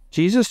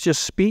 Jesus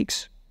just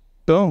speaks,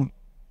 boom,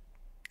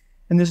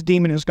 and this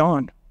demon is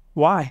gone.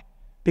 Why?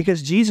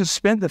 Because Jesus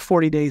spent the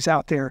 40 days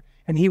out there,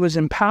 and he was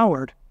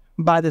empowered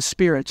by the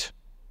Spirit.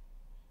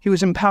 He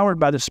was empowered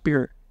by the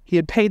Spirit. He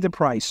had paid the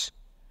price.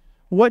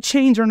 What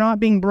chains are not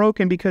being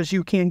broken because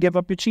you can't give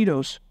up your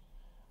Cheetos,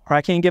 or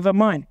I can't give up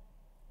mine?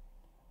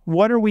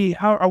 What are we?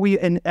 How are we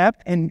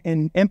inept and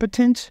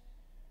impotent?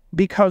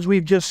 Because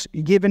we've just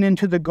given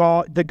into the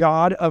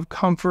God of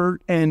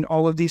comfort and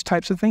all of these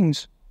types of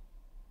things.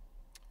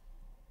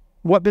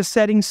 What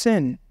besetting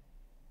sin?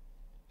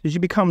 As you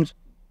become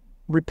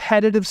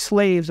repetitive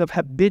slaves of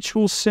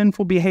habitual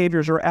sinful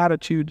behaviors or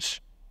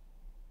attitudes.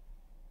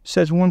 It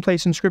says one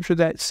place in Scripture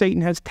that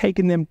Satan has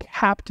taken them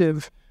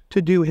captive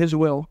to do his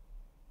will.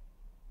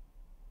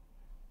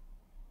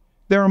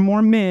 There are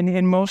more men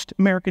in most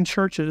American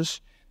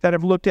churches that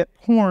have looked at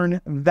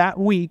porn that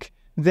week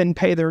than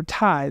pay their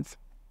tithe.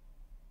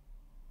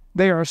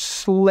 They are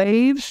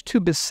slaves to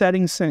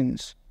besetting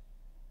sins,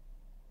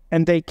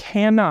 and they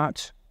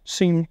cannot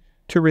seem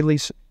to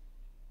release it.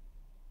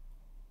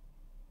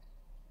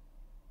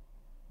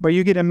 But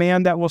you get a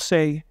man that will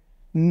say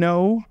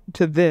no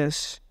to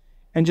this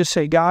and just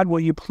say, God,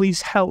 will you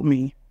please help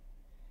me?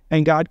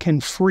 And God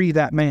can free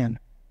that man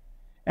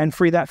and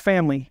free that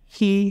family.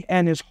 He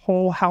and his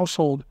whole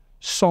household,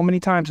 so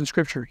many times in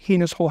Scripture, he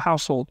and his whole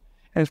household.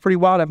 And it's pretty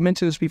wild. I've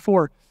mentioned this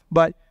before,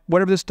 but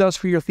whatever this does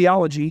for your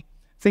theology,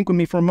 think with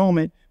me for a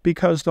moment,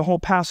 because the whole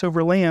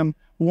Passover lamb,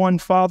 one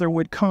father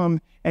would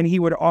come and he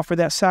would offer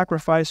that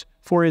sacrifice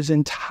for his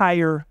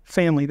entire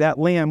family. That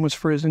lamb was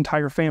for his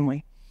entire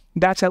family.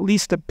 That's at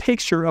least a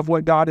picture of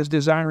what God is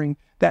desiring,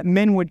 that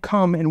men would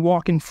come and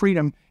walk in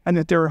freedom and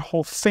that their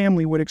whole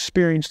family would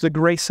experience the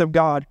grace of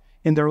God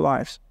in their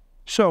lives.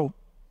 So,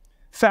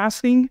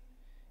 fasting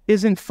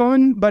isn't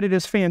fun, but it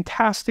is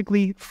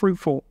fantastically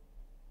fruitful.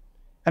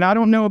 And I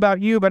don't know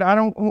about you, but I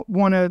don't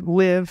want to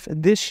live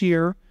this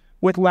year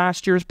with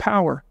last year's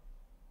power.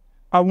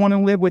 I want to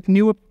live with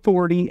new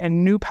authority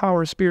and new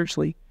power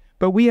spiritually.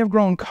 But we have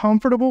grown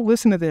comfortable,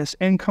 listen to this,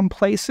 and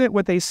complacent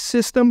with a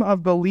system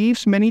of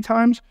beliefs many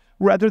times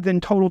rather than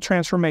total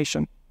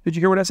transformation. Did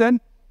you hear what I said?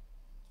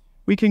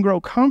 We can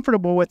grow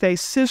comfortable with a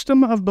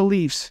system of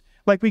beliefs.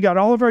 Like we got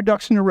all of our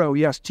ducks in a row.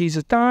 Yes,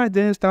 Jesus died,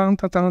 this, dun,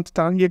 dun, dun,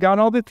 dun. You got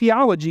all the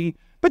theology,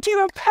 but do you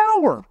have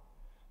power?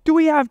 Do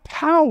we have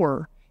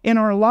power in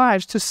our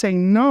lives to say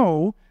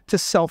no to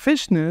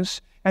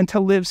selfishness and to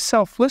live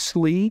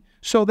selflessly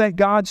so that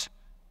God's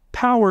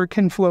power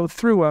can flow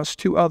through us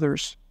to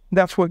others?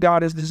 That's what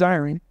God is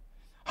desiring.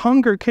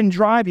 Hunger can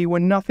drive you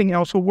when nothing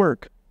else will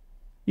work.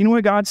 You know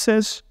what God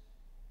says?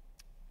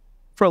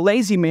 For a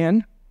lazy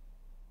man,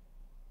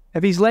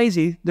 if he's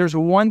lazy, there's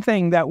one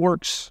thing that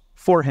works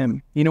for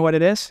him. You know what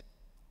it is?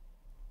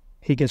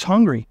 He gets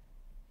hungry.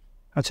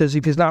 God says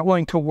if he's not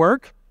willing to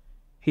work,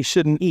 he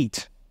shouldn't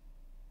eat.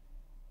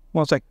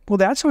 Well, it's like, well,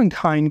 that's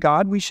unkind,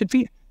 God. We should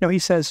feed. No, he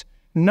says,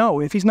 no,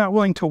 if he's not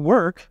willing to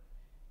work,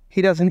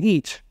 he doesn't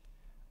eat.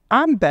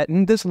 I'm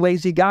betting this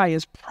lazy guy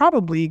is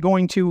probably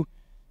going to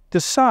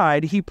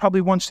decide he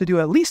probably wants to do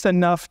at least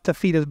enough to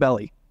feed his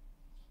belly,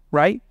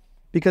 right?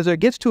 Because it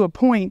gets to a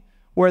point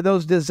where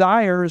those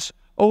desires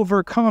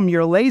overcome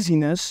your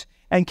laziness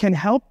and can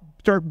help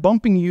start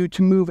bumping you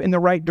to move in the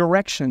right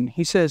direction.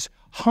 He says,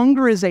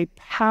 hunger is a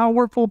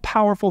powerful,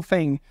 powerful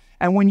thing.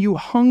 And when you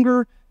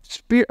hunger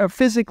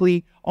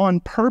physically on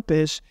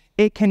purpose,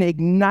 it can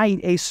ignite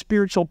a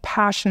spiritual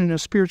passion and a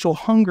spiritual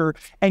hunger.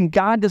 And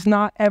God does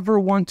not ever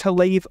want to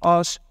leave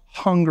us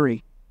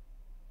hungry.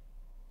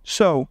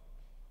 So,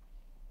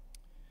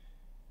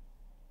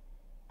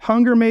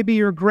 hunger may be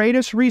your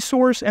greatest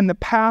resource and the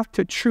path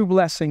to true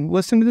blessing.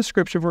 Listen to the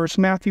scripture verse,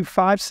 Matthew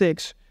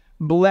 5:6.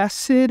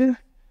 Blessed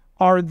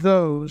are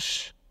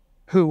those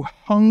who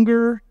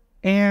hunger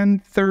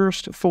and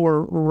thirst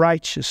for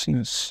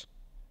righteousness,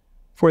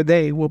 for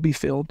they will be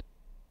filled.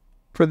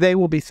 For they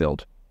will be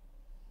filled.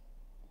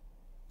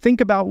 Think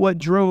about what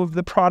drove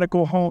the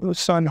prodigal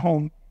son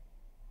home.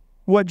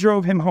 What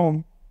drove him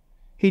home?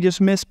 He just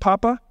missed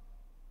Papa?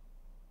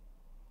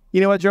 You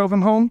know what drove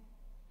him home?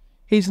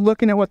 He's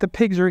looking at what the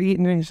pigs are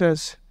eating and he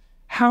says,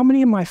 how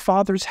many in my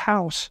father's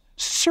house,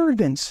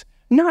 servants,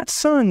 not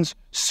sons,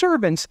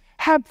 servants,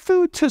 have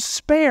food to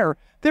spare?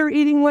 They're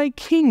eating like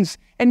kings.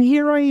 And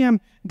here I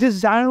am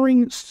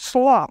desiring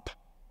slop.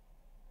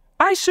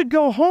 I should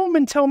go home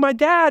and tell my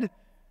dad,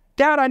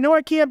 Dad, I know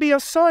I can't be a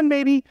son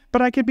maybe,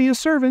 but I could be a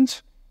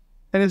servant.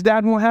 And his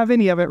dad won't have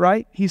any of it,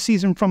 right? He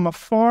sees him from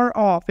afar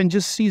off and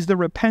just sees the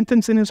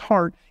repentance in his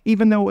heart,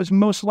 even though it was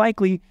most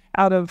likely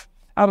out of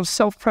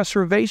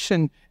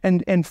self-preservation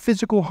and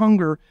physical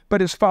hunger. But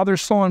his father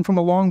saw him from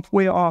a long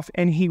way off,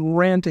 and he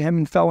ran to him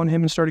and fell on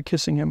him and started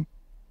kissing him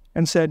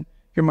and said,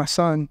 you're my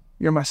son,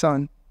 you're my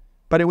son.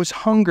 But it was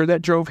hunger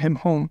that drove him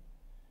home.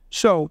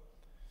 So,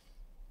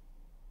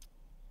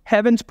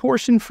 heaven's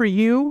portion for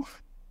you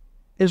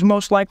is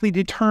most likely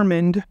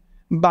determined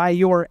by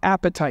your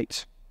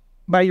appetite.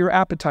 By your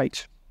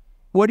appetite.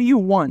 What do you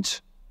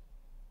want?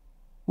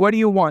 What do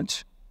you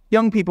want?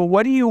 Young people,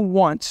 what do you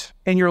want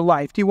in your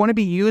life? Do you want to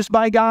be used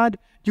by God?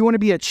 Do you want to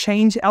be a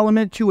change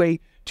element to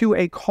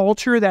a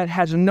culture that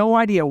has no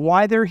idea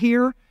why they're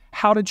here,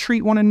 how to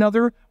treat one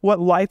another, what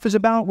life is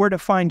about, where to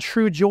find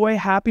true joy,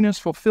 happiness,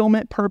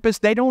 fulfillment, purpose?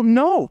 They don't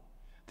know.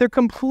 They're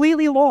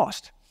completely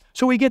lost.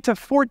 So we get to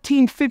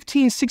 14,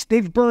 15, 16.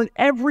 They've burned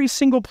every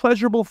single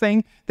pleasurable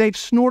thing. They've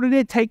snorted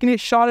it, taken it,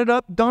 shot it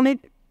up, done it.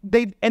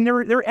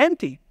 They're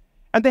empty.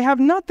 And they have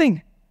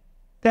nothing.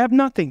 They have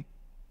nothing.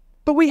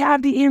 But we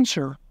have the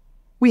answer.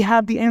 We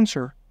have the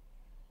answer.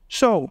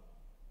 So,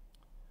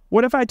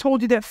 what if I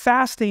told you that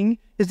fasting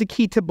is the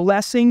key to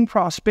blessing,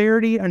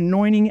 prosperity,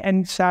 anointing,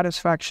 and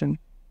satisfaction?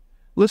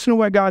 Listen to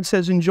what God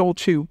says in Joel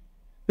 2.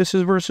 This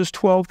is verses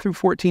 12 through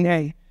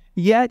 14a.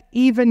 Yet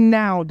even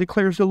now,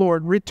 declares the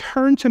Lord,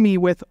 return to me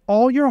with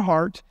all your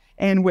heart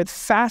and with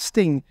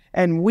fasting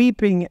and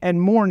weeping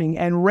and mourning,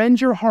 and rend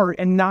your heart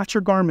and not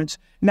your garments.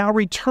 Now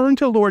return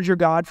to the Lord your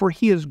God, for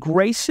he is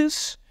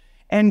gracious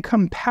and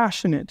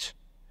compassionate,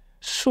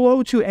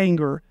 slow to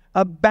anger,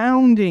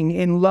 abounding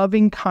in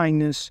loving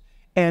kindness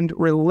and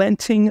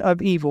relenting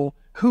of evil,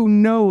 who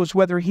knows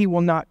whether he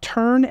will not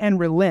turn and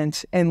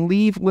relent and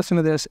leave, listen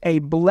to this, a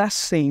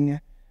blessing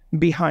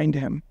behind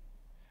him.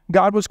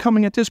 God was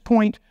coming at this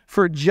point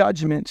for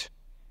judgment.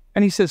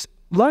 And he says,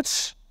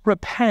 let's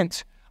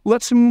repent.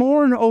 Let's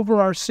mourn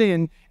over our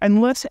sin.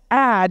 And let's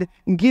add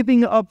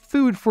giving up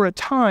food for a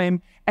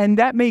time. And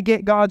that may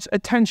get God's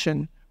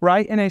attention,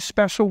 right? In a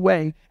special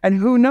way. And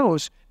who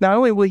knows, not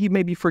only will he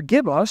maybe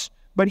forgive us,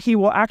 but he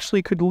will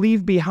actually could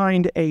leave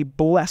behind a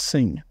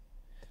blessing.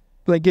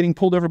 Like getting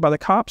pulled over by the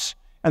cops.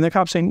 And the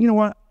cops saying, you know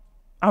what?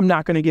 I'm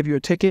not going to give you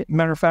a ticket.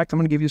 Matter of fact, I'm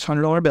going to give you this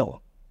 $100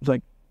 bill. It's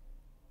like,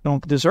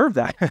 don't deserve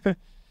that.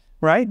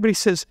 Right? But he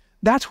says,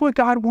 that's what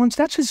God wants.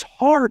 That's his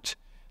heart.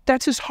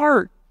 That's his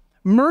heart.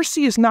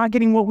 Mercy is not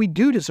getting what we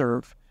do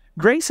deserve.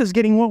 Grace is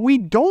getting what we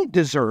don't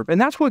deserve. And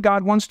that's what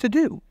God wants to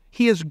do.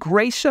 He is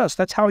gracious.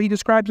 That's how he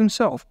describes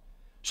himself.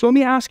 So let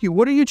me ask you,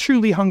 what are you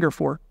truly hungry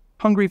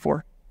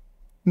for?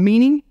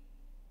 Meaning,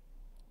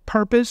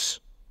 purpose,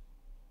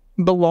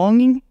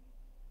 belonging,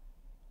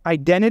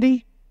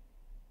 identity?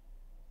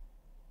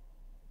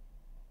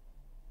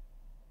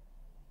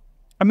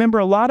 I remember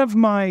a lot of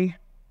my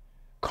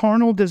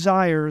carnal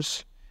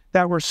desires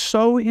that were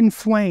so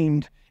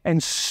inflamed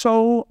and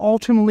so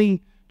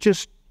ultimately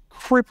just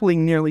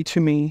crippling nearly to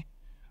me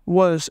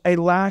was a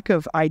lack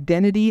of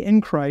identity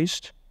in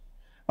Christ,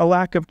 a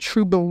lack of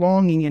true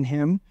belonging in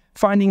Him,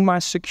 finding my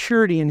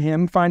security in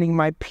Him, finding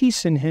my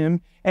peace in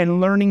Him, and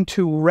learning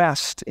to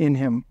rest in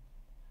Him.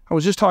 I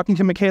was just talking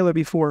to Michaela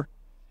before,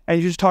 and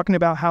he was talking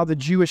about how the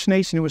Jewish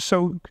nation, it was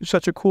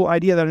such a cool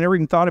idea that I never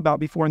even thought about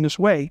before in this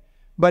way,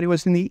 but it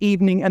was in the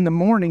evening and the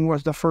morning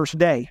was the first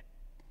day.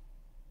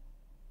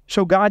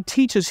 So God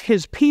teaches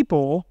His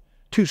people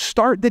to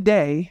start the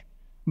day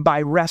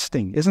by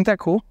resting. Isn't that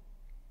cool?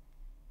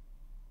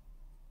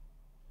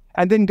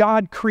 And then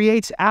God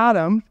creates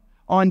Adam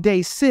on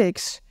day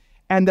 6,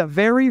 and the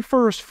very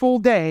first full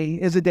day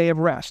is a day of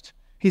rest.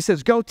 He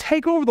says, go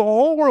take over the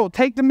whole world,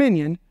 take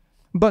dominion,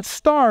 but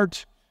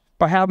start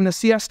by having a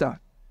siesta,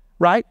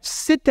 right?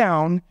 Sit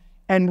down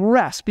and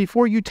rest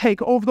before you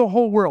take over the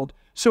whole world.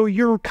 So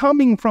you're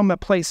coming from a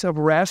place of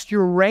rest.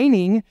 You're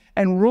reigning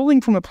and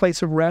ruling from a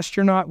place of rest.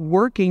 You're not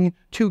working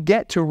to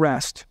get to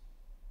rest.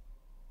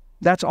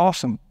 That's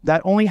awesome.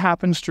 That only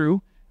happens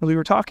through, as we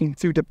were talking,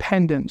 through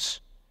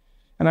dependence.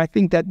 And I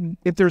think that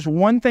if there's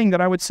one thing that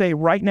I would say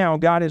right now,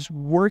 God is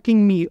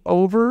working me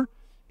over,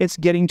 it's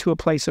getting to a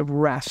place of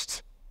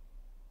rest.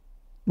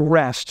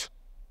 Rest.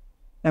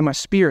 And my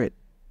spirit.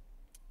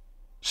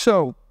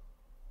 So,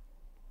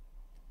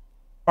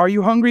 are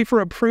you hungry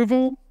for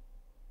approval,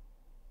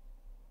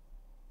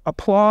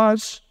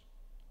 applause,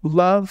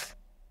 love?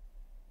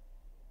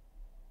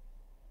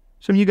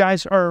 Some of you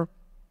guys are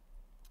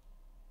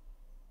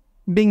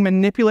being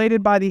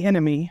manipulated by the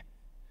enemy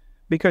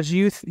because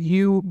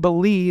you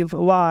believe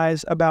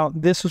lies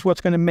about this is what's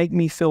going to make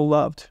me feel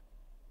loved.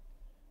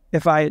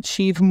 If I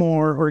achieve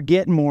more or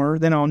get more,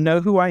 then I'll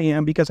know who I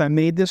am because I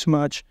made this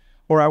much,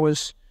 or I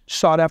was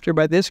sought after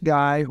by this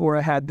guy, or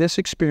I had this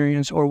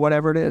experience, or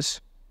whatever it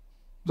is.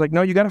 It's like,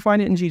 no, you got to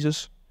find it in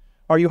Jesus.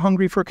 Are you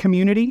hungry for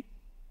community?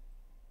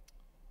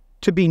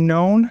 To be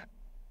known?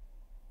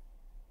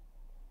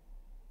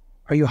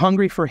 Are you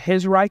hungry for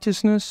His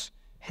righteousness,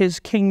 His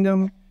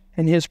kingdom,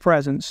 and His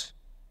presence?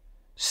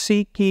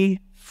 Seek ye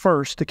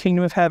first the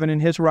kingdom of heaven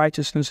and His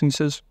righteousness, and He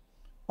says,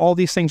 all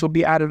these things will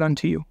be added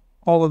unto you,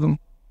 all of them.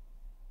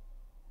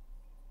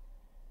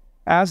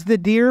 As the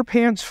deer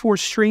pants for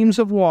streams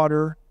of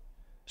water,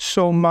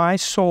 so my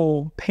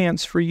soul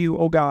pants for you,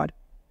 O God.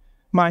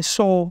 My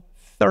soul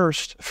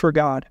thirsts for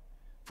God,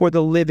 for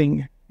the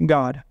living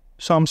God.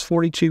 Psalms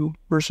 42,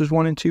 verses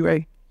 1 and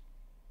 2a.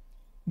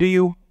 Do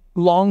you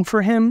long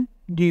for Him?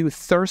 Do you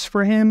thirst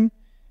for Him?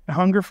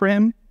 Hunger for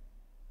Him?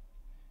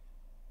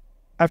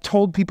 I've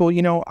told people,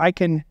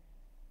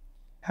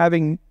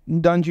 having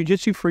done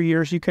jiu-jitsu for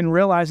years, you can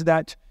realize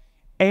that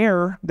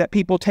air that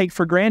people take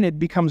for granted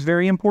becomes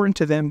very important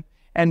to them,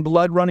 and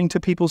blood running to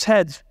people's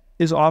heads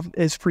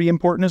is pretty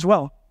important as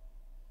well.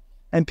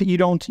 And you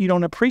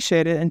don't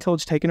appreciate it until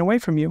it's taken away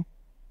from you,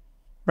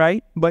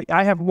 right? But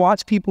I have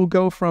watched people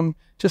go from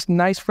just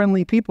nice,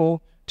 friendly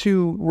people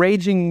to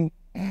raging,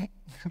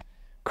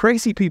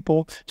 crazy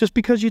people just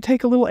because you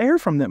take a little air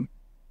from them,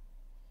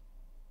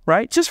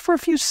 right? Just for a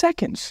few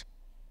seconds.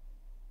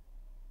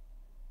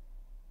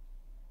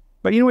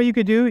 But you know what you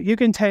could do? You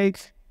can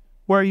take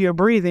where you're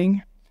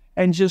breathing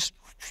and just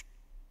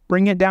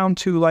bring it down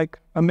to like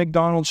a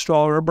McDonald's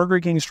straw or a Burger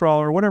King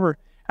straw or whatever,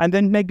 and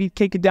then maybe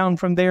take it down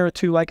from there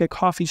to like a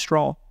coffee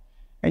straw,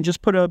 and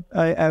just put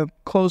a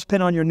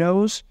clothespin on your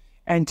nose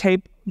and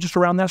tape just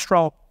around that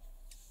straw.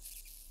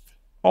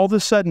 All of a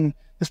sudden,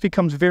 this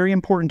becomes very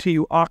important to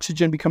you.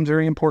 Oxygen becomes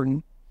very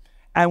important.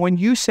 And when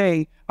you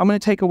say, I'm going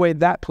to take away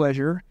that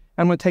pleasure,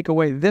 I'm going to take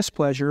away this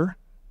pleasure,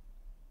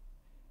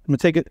 I'm going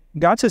to take it.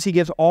 God says He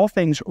gives all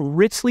things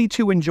richly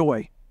to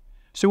enjoy.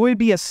 So it would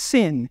be a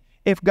sin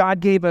if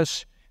God gave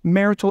us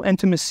marital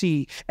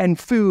intimacy and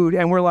food,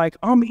 and we're like,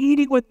 I'm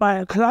eating with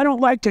because I don't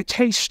like to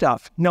taste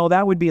stuff. No,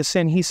 that would be a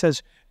sin. He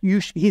says,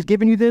 He's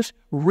given you this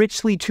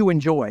richly to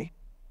enjoy.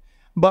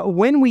 But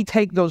when we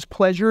take those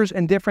pleasures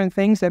and different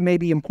things that may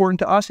be important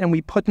to us and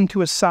we put them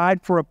to a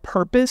side for a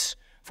purpose,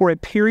 for a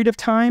period of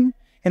time,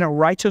 in a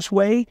righteous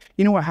way,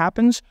 you know what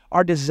happens?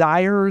 Our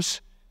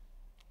desires,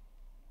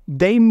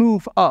 they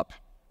move up,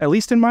 at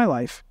least in my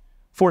life,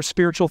 for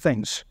spiritual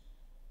things.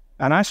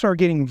 And I start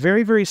getting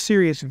very, very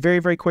serious very,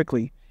 very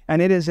quickly.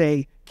 And it is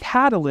a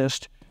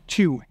catalyst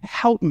to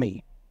help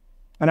me.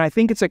 And I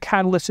think it's a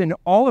catalyst in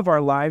all of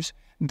our lives.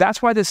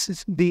 That's why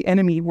the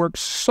enemy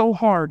works so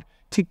hard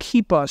to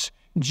keep us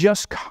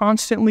just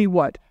constantly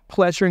what?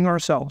 Pleasuring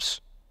ourselves.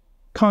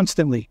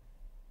 Constantly.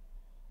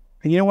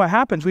 And you know what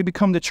happens? We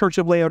become the church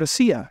of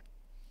Laodicea.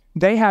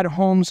 They had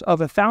homes of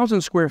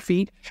 1,000 square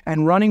feet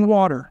and running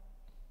water.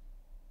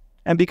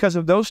 And because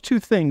of those two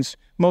things,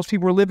 most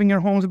people were living in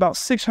homes about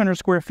 600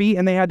 square feet,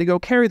 and they had to go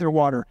carry their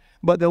water.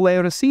 But the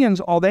Laodiceans,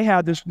 all they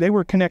had, they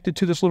were connected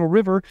to this little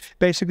river,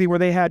 basically where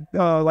they had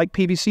like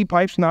PVC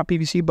pipes, not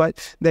PVC,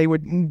 but they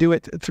would do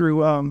it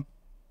through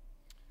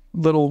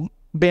little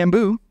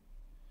bamboo.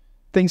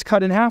 things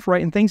cut in half,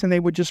 right, and things, and they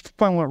would just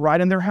funnel it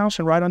right in their house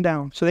and right on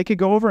down. So they could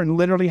go over and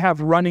literally have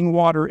running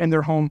water in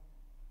their home.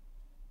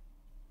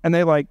 And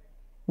they're like,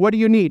 what do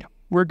you need?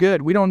 We're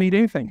good. We don't need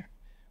anything.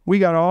 We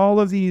got all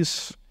of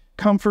these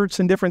comforts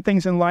and different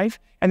things in life,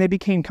 and they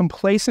became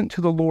complacent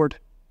to the Lord.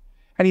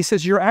 And he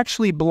says, you're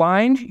actually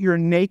blind, you're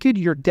naked,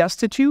 you're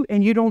destitute,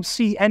 and you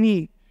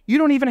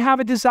don't even have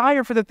a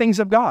desire for the things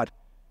of God,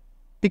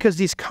 because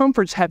these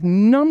comforts have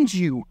numbed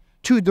you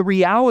to the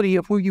reality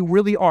of who you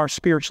really are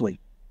spiritually.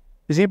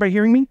 Is anybody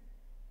hearing me?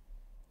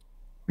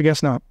 I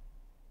guess not.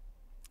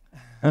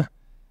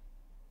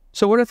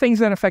 So what are things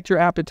that affect your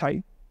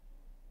appetite?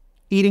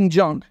 Eating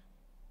junk.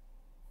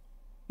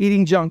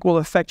 Eating junk will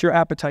affect your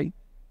appetite.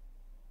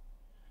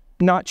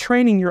 Not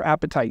training your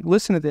appetite.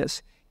 Listen to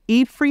this.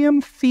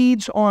 Ephraim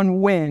feeds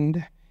on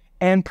wind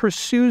and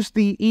pursues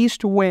the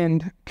east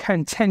wind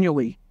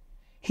continually.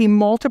 He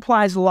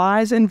multiplies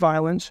lies and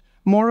violence.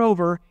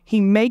 Moreover,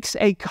 he makes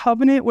a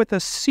covenant with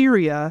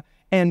Assyria,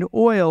 and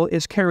oil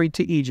is carried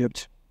to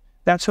Egypt.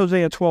 That's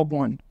Hosea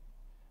 12:1.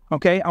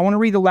 Okay, I want to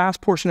read the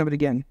last portion of it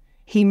again.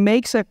 He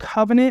makes a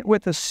covenant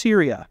with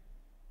Assyria,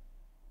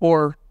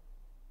 or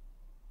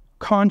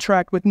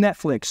contract with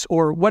Netflix,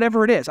 or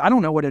whatever it is. I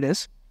don't know what it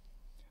is.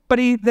 But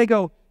they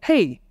go,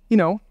 hey,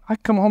 I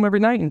come home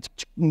every night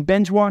and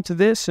binge watch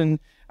this, and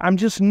I'm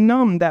just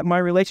numb that my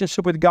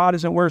relationship with God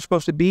isn't where it's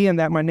supposed to be, and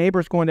that my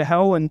neighbor's going to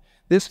hell, and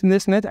this and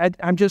this and that.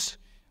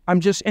 I'm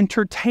just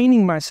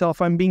entertaining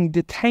myself. I'm being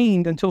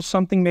detained until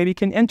something maybe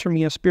can enter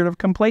me, a spirit of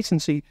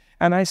complacency.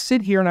 And I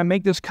sit here and I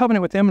make this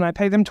covenant with them, and I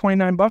pay them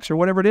 $29 or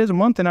whatever it is a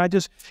month, and I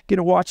just get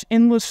to watch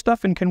endless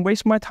stuff and can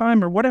waste my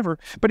time or whatever.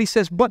 But he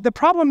says, but the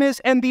problem is,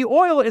 and the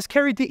oil is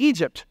carried to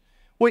Egypt.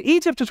 Well,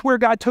 Egypt is where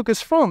God took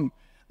us from.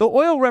 The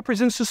oil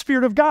represents the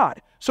Spirit of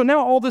God. So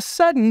now all of a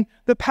sudden,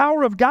 the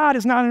power of God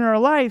is not in our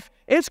life.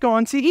 It's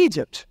gone to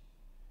Egypt.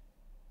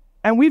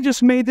 And we've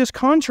just made this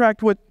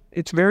contract with,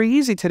 it's very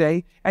easy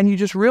today, and you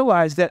just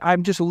realize that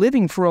I'm just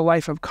living for a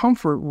life of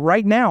comfort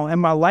right now,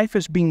 and my life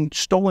is being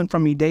stolen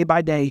from me day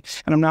by day,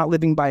 and I'm not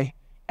living by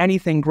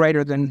anything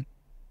greater than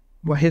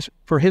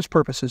for his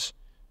purposes.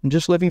 I'm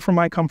just living for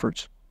my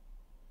comforts.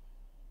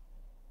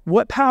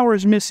 What power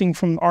is missing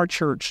from our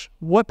church?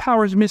 What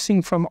power is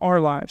missing from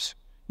our lives?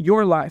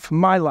 Your life,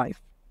 my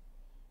life.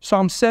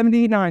 Psalm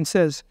 79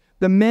 says,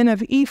 the men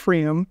of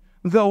Ephraim,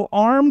 though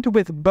armed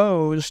with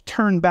bows,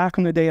 turned back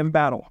on the day of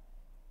battle.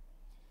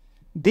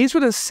 These were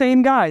the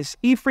same guys.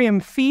 Ephraim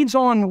feeds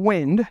on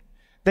wind.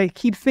 They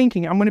keep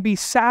thinking, I'm going to be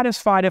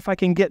satisfied if I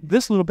can get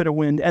this little bit of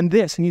wind and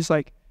this. And he's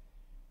like,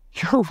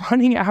 you're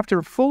running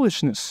after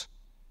foolishness.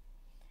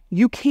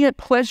 You can't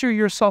pleasure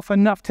yourself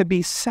enough to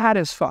be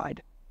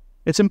satisfied.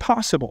 It's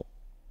impossible.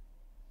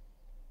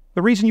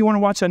 The reason you want to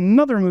watch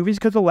another movie is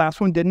because the last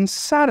one didn't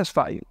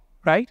satisfy you,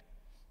 right?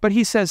 But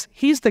he says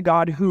he's the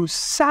God who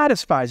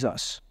satisfies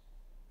us.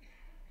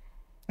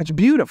 It's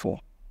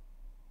beautiful.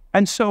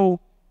 And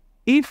so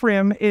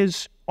Ephraim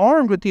is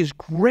armed with these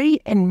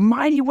great and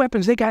mighty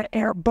weapons. They got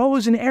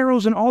bows and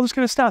arrows and all this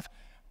kind of stuff.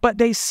 But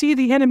they see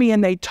the enemy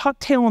and they tuck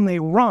tail and they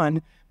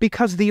run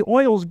because the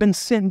oil's been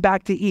sent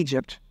back to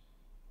Egypt.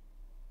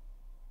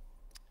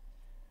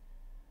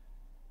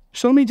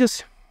 So let me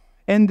just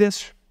end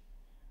this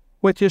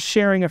with just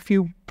sharing a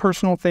few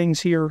personal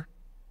things here.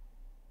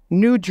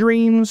 New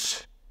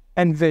dreams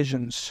and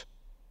visions.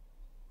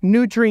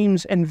 New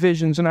dreams and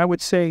visions, and I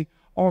would say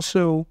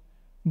also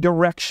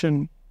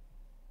direction.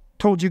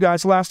 Told you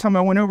guys last time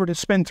I went over to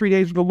spend 3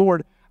 days with the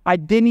Lord, I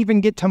didn't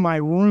even get to my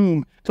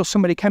room till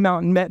somebody came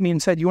out and met me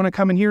and said, you want to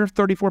come in here?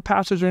 34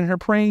 pastors are in here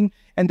praying,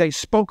 and they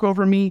spoke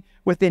over me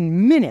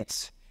within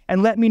minutes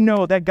and let me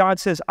know that God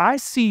says, I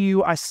see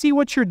you, I see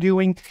what you're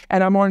doing,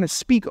 and I'm going to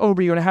speak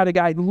over you. And I had a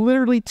guy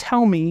literally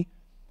tell me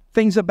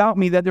things about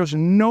me that there's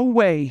no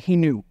way he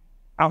knew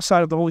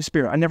outside of the Holy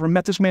Spirit. I never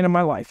met this man in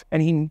my life,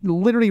 and he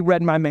literally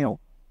read my mail.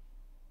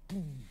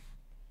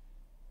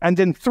 And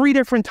then 3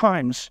 different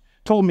times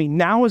told me,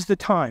 now is the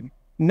time.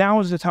 Now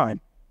is the time.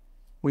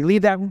 We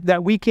leave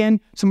that weekend,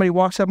 somebody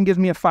walks up and gives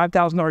me a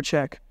 $5,000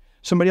 check.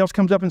 Somebody else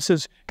comes up and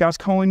says, God's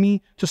calling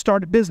me to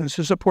start a business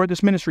to support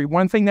this ministry.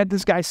 One thing that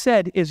this guy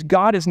said is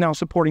God is now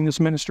supporting this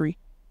ministry.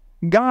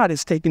 God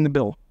is taking the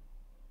bill.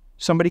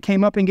 Somebody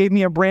came up and gave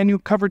me a brand new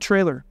cover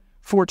trailer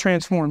for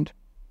Transformed,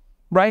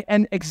 right?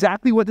 And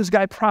exactly what this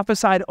guy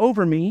prophesied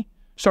over me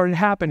started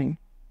happening.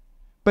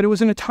 But it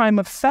was in a time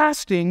of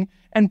fasting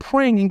and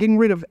praying and getting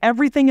rid of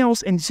everything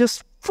else and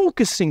just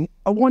focusing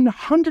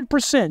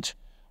 100%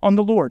 on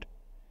the Lord.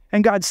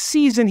 And God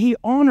sees and he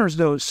honors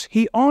those.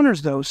 He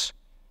honors those.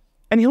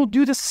 And he'll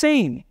do the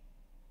same.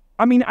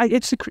 I mean,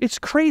 it's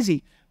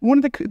crazy. One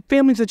of the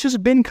families that's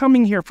just been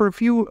coming here for a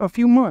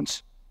few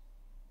months.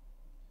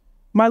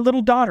 My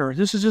little daughter,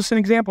 this is just an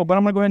example, but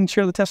I'm going to go ahead and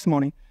share the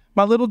testimony.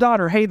 My little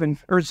daughter, Haven,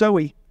 or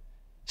Zoe,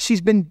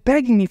 she's been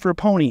begging me for a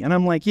pony. And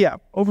I'm like, yeah,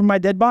 over my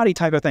dead body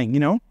type of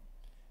thing,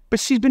 But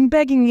she's been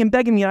begging me, and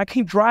I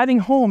keep driving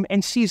home,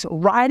 and she's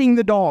riding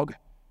the dog.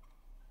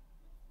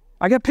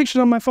 I got pictures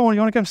on my phone.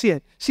 You want to come see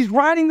it? She's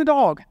riding the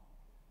dog,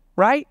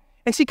 right?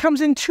 And she comes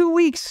in 2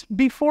 weeks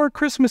before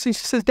Christmas, and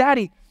she says,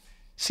 Daddy,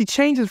 she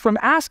changes from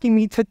asking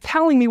me to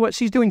telling me what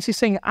she's doing. She's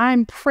saying,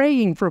 I'm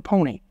praying for a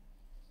pony.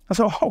 I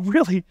said, oh,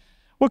 really?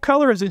 What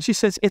color is it? She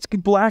says, it's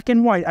black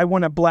and white. I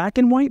want a black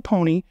and white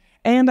pony,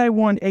 and I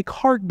want a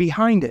cart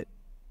behind it.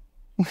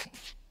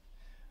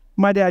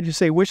 My dad used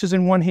to say, wishes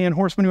in one hand,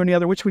 horse manure in the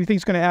other. Which one do you think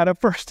is going to add up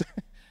first?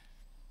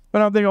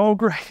 But I'm thinking, oh,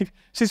 great.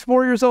 She's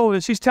 4 years old,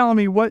 and she's telling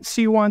me what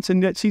she wants,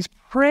 and that she's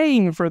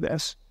praying for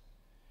this.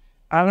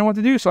 I don't know what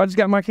to do, so I just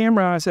got my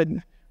camera out. I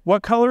said,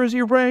 what color is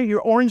your prayer?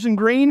 Your orange and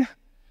green?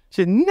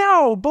 She said,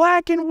 no,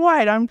 black and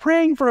white. I'm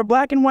praying for a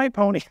black and white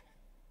pony.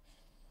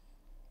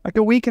 Like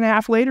a week and a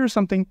half later or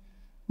something,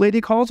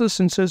 lady calls us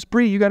and says,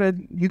 Bree, you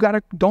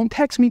gotta, don't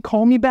text me,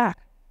 call me back.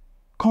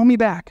 Call me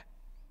back.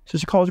 So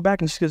she calls her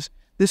back and she says,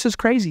 this is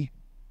crazy.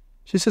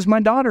 She says, my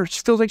daughter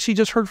feels like she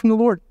just heard from the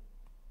Lord.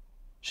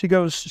 She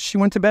goes, she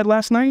went to bed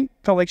last night,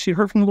 felt like she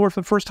heard from the Lord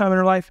for the first time in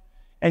her life,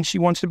 and she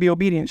wants to be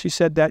obedient. She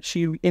said that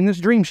in this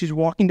dream, she's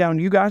walking down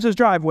you guys'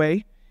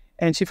 driveway,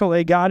 and she felt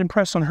like God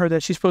impressed on her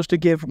that she's supposed to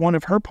give one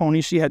of her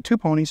ponies, she had 2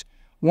 ponies,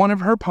 one of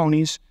her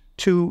ponies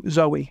to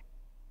Zoe.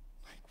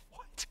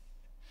 What?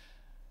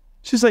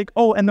 She's like,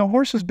 oh, and the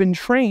horse has been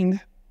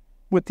trained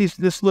with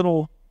this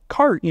little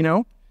cart,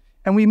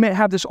 and we may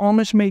have this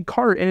Amish-made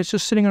cart, and it's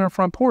just sitting on our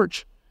front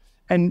porch.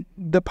 And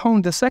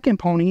the second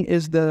pony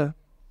is the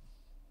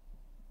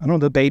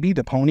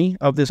pony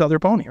of this other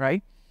pony,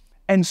 right?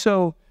 And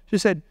so she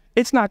said,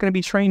 it's not going to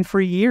be trained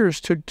for years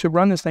to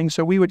run this thing,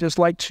 so we would just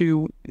like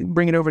to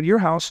bring it over to your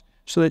house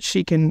so that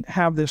she can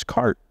have this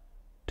cart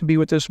to be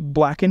with this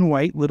black and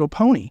white little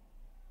pony.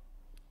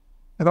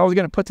 If I was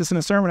going to put this in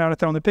a sermon, I would have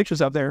thrown the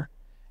pictures up there.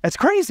 It's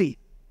crazy.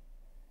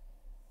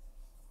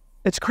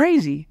 It's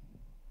crazy.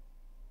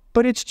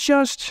 But it's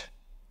just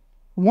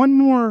one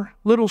more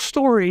little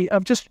story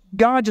of just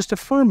God just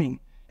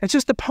affirming. It's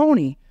just a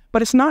pony,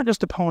 but it's not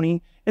just a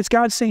pony. It's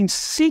God saying,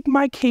 seek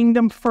my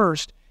kingdom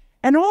first,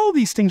 and all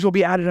these things will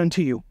be added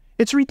unto you.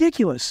 It's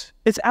ridiculous.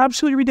 It's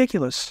absolutely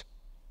ridiculous.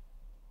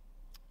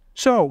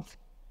 So,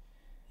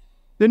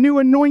 the new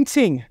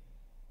anointing,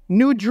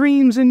 new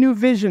dreams and new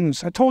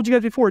visions. I told you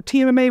guys before,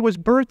 TMMA was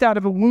birthed out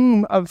of a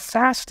womb of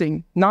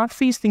fasting, not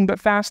feasting, but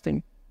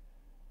fasting.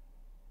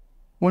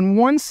 When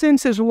one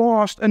sense is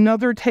lost,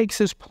 another takes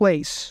his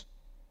place.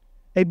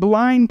 A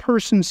blind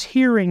person's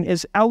hearing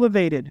is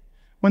elevated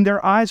when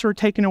their eyes are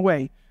taken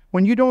away.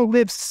 When you don't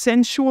live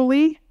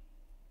sensually,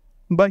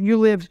 but you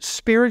live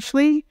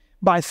spiritually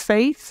by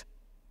faith,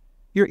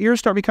 your ears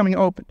start becoming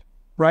opened,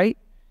 right?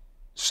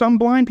 Some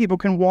blind people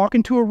can walk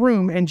into a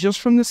room and just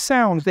from the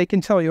sounds, they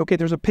can tell you, okay,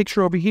 there's a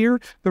picture over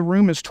here. The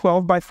room is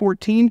 12 by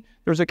 14.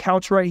 There's a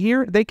couch right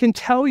here. They can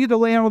tell you the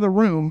layout of the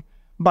room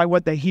by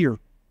what they hear.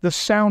 The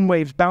sound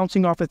waves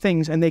bouncing off of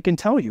things, and they can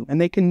tell you,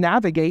 and they can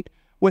navigate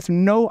with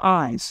no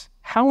eyes.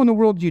 How in the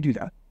world do you do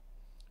that?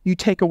 You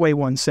take away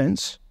one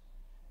sense,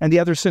 and the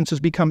other senses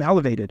become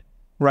elevated,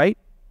 right?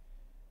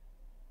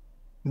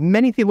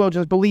 Many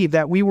theologians believe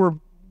that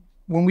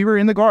when we were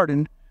in the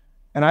garden,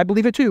 and I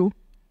believe it too,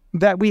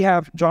 that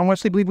John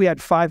Wesley believed we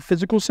had 5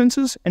 physical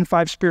senses and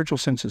 5 spiritual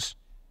senses.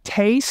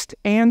 Taste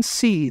and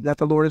see that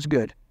the Lord is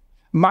good.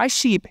 My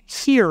sheep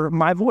hear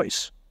my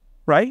voice,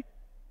 right?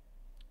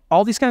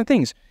 All these kind of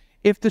things.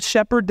 If the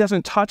shepherd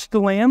doesn't touch the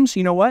lambs,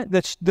 you know what?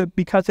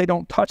 Because they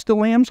don't touch the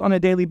lambs on a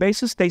daily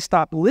basis, they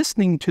stop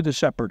listening to the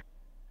shepherd.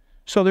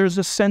 So there's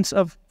a sense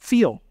of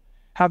feel.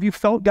 Have you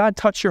felt God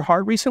touch your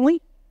heart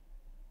recently?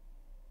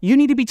 You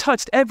need to be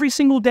touched every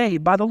single day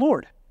by the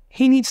Lord.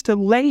 He needs to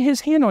lay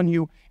his hand on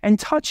you and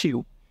touch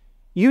you.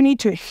 You need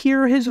to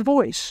hear his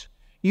voice.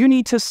 You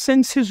need to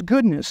sense his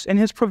goodness and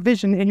his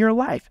provision in your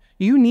life.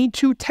 You need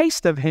to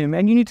taste of him,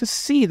 and you need to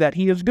see that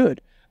he is good.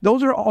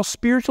 Those are all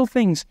spiritual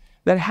things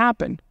that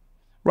happen,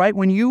 right?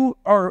 When you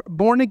are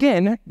born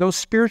again, those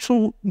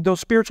spiritual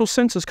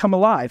senses come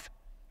alive.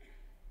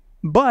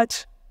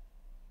 But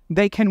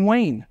they can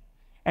wane.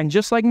 And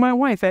just like my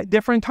wife, at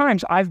different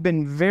times, I've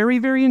been very,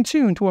 very in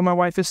tune to what my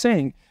wife is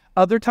saying.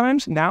 Other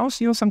times, now,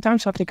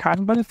 sometimes I have to grab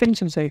her by the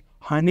face and say,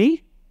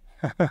 honey.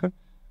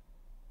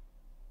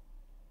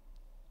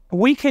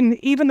 We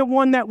can, even the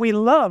one that we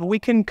love, we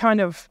can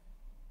kind of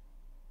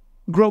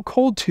grow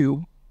cold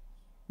to,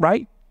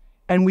 right?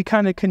 And we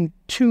kind of can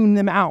tune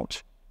them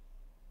out.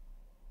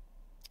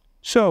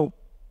 So,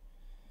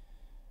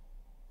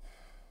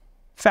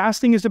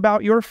 fasting is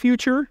about your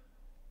future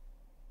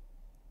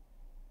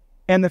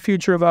and the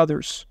future of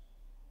others.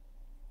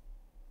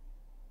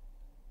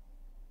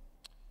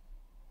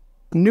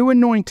 New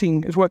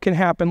anointing is what can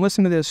happen.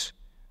 Listen to this.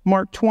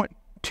 Mark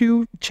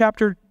 2,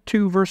 chapter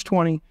 2, verse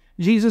 20.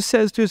 Jesus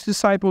says to his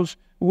disciples,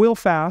 we'll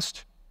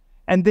fast.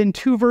 And then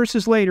 2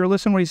 verses later,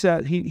 listen what he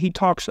said. He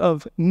talks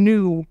of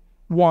new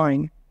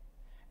wine.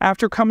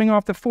 After coming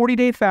off the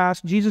 40-day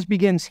fast, Jesus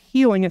begins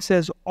healing, it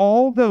says,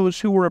 all those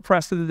who were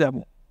oppressed of the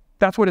devil.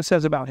 That's what it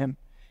says about him.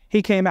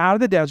 He came out of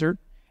the desert,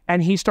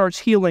 and he starts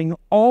healing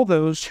all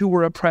those who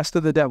were oppressed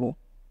of the devil.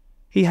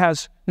 He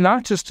has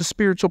not just a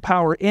spiritual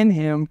power in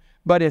him,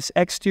 but it's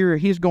exterior.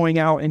 He's going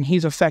out and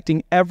he's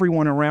affecting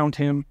everyone around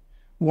him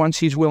once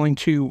he's willing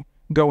to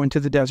go into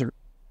the desert.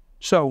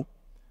 So,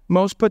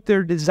 Most put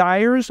their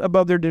desires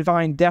above their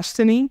divine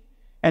destiny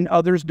and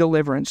others'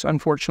 deliverance,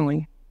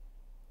 unfortunately.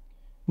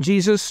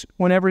 Jesus,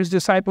 whenever his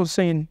disciples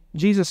saying,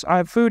 Jesus, I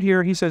have food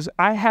here, he says,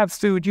 I have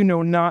food you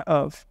know not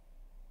of.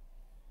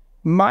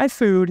 My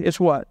food is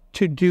what?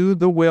 To do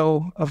the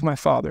will of my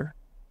Father.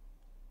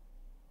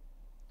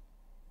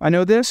 I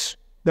know this,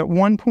 that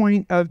one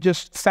point of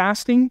just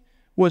fasting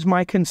was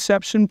my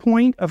conception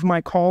point of my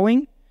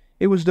calling.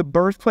 It was the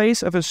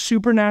birthplace of a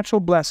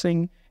supernatural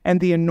blessing and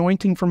the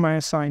anointing for my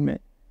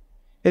assignment.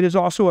 It is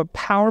also a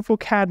powerful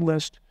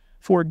catalyst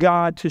for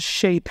God to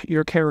shape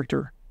your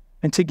character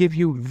and to give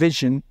you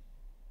vision.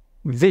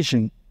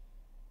 Vision.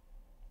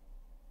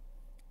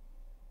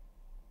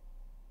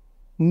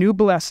 New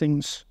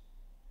blessings.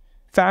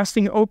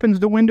 Fasting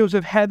opens the windows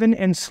of heaven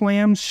and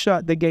slams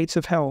shut the gates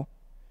of hell.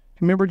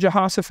 Remember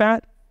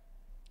Jehoshaphat?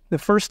 The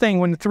first thing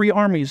when the three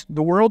armies,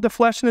 the world, the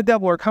flesh, and the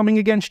devil are coming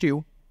against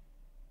you,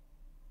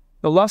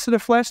 the lust of the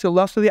flesh, the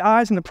lust of the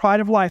eyes, and the pride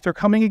of life, they're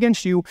coming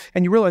against you,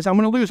 and you realize, I'm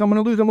going to lose, I'm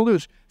going to lose, I'm going to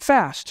lose.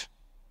 Fast.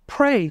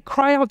 Pray.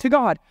 Cry out to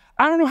God.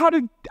 I don't know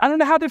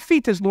how to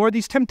defeat this, Lord.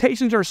 These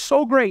temptations are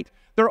so great.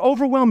 They're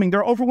overwhelming.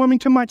 They're overwhelming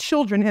to my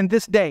children in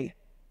this day.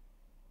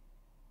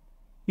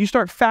 You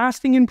start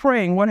fasting and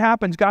praying. What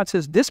happens? God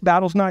says, this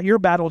battle's not your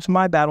battle. It's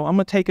my battle. I'm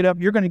going to take it up.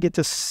 You're going to get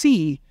to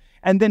see.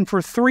 And then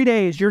for 3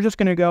 days, you're just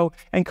going to go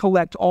and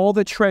collect all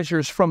the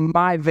treasures from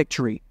my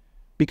victory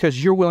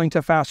because you're willing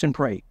to fast and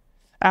pray.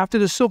 After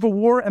the Civil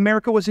War,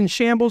 America was in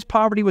shambles.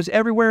 Poverty was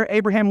everywhere.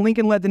 Abraham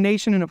Lincoln led the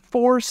nation in a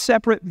 4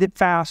 separate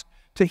fast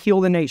to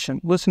heal the nation.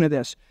 Listen to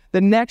this.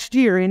 The next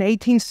year, in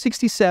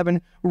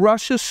 1867,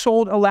 Russia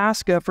sold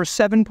Alaska for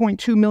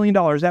 $7.2 million.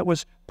 That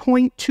was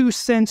 2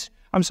 cents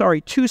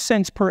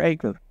per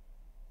acre.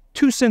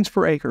 2 cents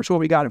per acre is what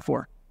we got it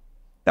for.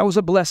 That was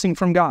a blessing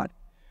from God.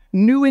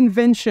 New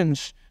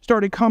inventions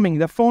started coming.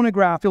 The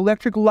phonograph,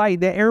 electric light,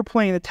 the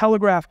airplane, the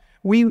telegraph.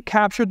 We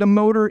captured the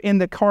motor in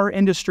the car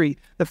industry.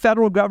 The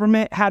federal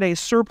government had a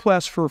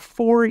surplus for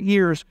 4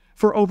 years,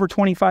 for over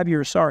 25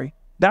 years, sorry.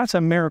 That's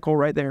a miracle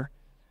right there.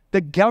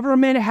 The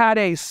government had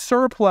a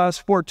surplus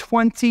for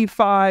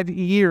 25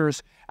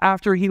 years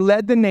after he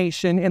led the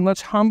nation, and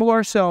let's humble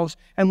ourselves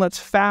and let's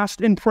fast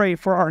and pray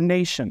for our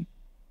nation.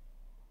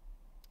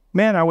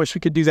 Man, I wish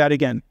we could do that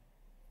again.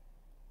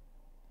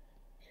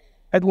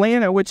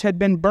 Atlanta, which had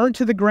been burnt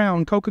to the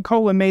ground,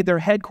 Coca-Cola made their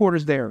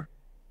headquarters there.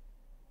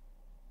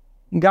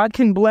 God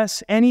can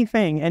bless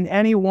anything and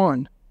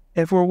anyone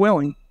if we're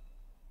willing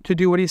to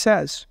do what he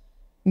says.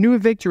 New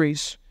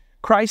victories.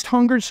 Christ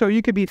hungered so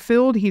you could be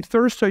filled. He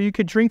thirsted so you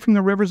could drink from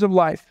the rivers of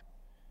life.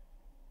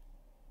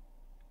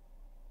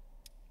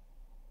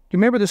 Do you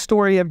remember the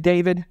story of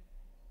David?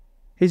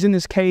 He's in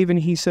this cave and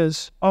he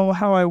says, oh,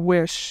 how I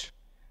wish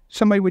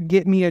somebody would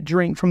get me a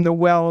drink from the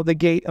well, the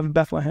gate of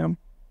Bethlehem.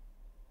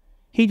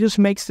 He just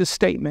makes this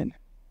statement.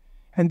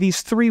 And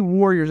these 3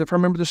 warriors, if I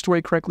remember the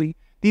story correctly,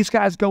 these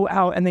guys go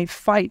out and they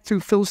fight through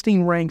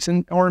Philistine ranks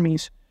and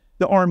armies,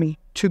 the army,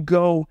 to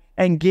go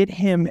and get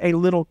him a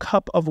little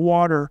cup of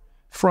water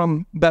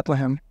from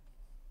Bethlehem.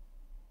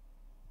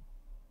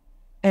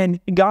 And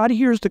God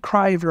hears the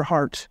cry of your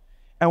heart.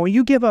 And when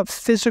you give up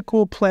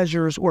physical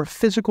pleasures or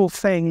physical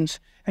things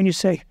and you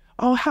say,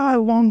 oh, how I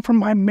long for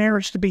my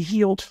marriage to be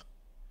healed.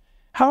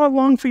 How I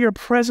long for your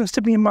presence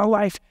to be in my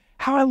life.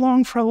 How I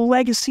long for a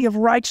legacy of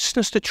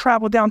righteousness to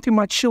travel down through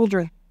my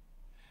children.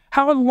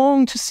 How I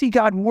long to see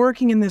God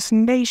working in this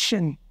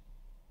nation.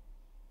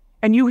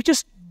 And you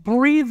just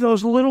breathe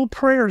those little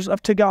prayers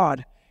up to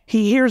God.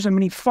 He hears them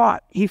and he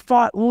fought. He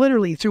fought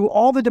literally through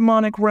all the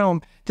demonic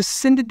realm,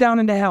 descended down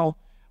into hell,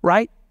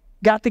 right?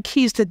 Got the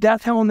keys to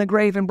death, hell, and the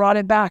grave and brought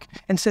it back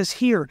and says,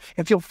 here,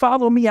 if you'll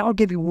follow me, I'll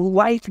give you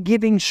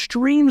life-giving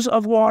streams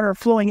of water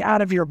flowing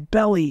out of your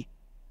belly.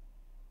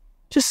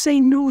 Just say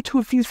no to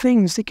a few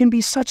things. It can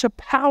be such a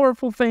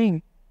powerful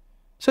thing.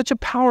 Such a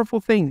powerful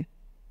thing.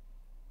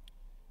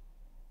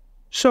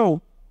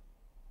 So,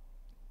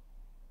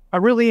 I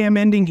really am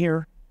ending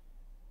here.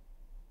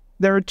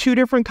 There are 2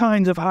 different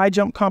kinds of high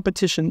jump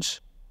competitions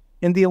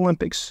in the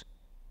Olympics.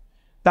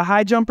 The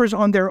high jumpers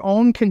on their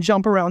own can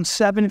jump around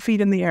 7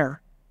 feet in the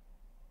air.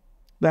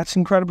 That's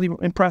incredibly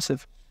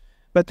impressive.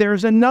 But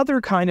there's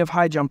another kind of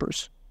high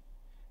jumpers.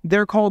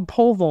 They're called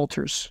pole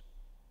vaulters.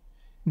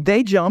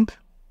 They jump,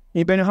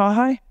 anybody know how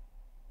high?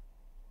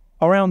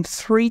 Around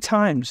 3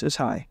 times as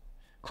high,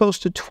 close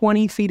to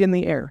 20 feet in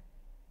the air.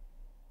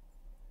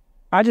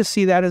 I just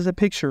see that as a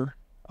picture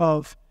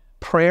of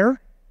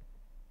prayer.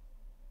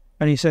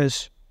 And he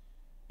says,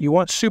 you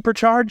want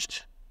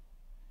supercharged?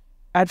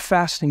 Add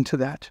fasting to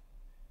that.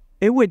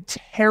 It would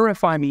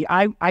terrify me.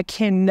 I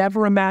can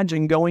never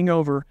imagine going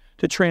over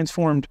to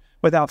Transformed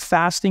without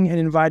fasting and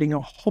inviting a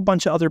whole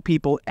bunch of other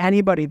people,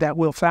 anybody that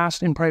will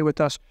fast and pray with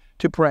us,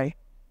 to pray.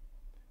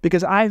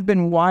 Because I've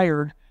been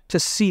wired to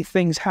see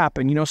things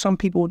happen. You know, some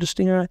people just,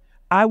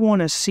 I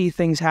want to see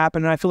things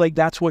happen. And I feel like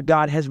that's what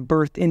God has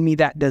birthed in me,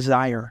 that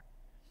desire.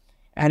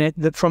 And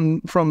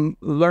from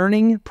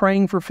learning,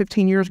 praying for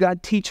 15 years,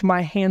 God, teach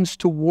my hands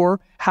to war.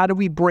 How do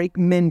we break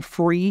men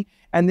free?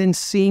 And then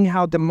seeing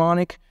how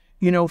demonic,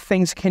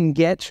 things can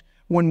get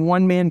when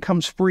one man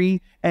comes free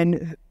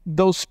and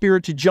those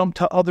spirits jump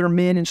to other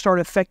men and start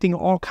affecting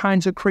all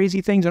kinds of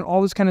crazy things and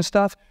all this kind of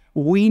stuff.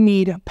 We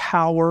need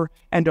power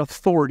and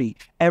authority.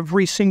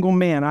 Every single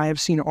man. I have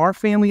seen our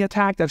family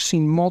attacked. I've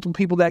seen multiple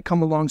people that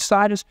come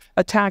alongside us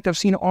attacked. I've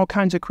seen all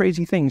kinds of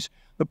crazy things.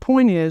 The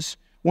point is,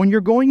 when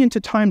you're going into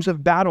times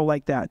of battle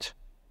like that,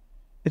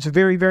 it's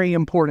very, very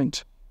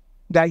important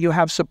that you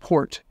have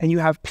support and you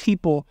have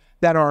people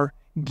that are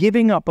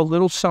giving up a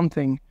little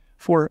something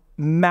for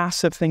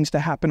massive things to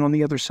happen on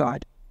the other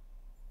side.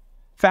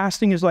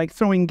 Fasting is like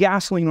throwing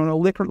gasoline on a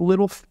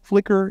little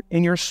flicker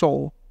in your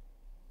soul.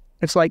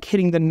 It's like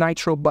hitting the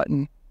nitro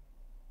button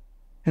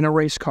in a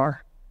race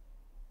car.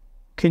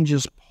 Can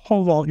just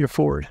pull all your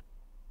forward.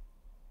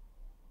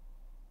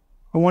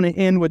 I want to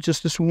end with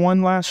just this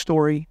one last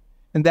story,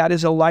 and that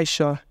is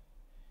Elisha.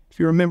 If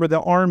you remember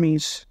the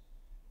armies,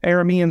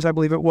 Arameans, I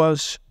believe it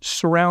was,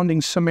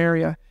 surrounding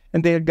Samaria,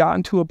 and they had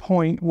gotten to a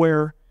point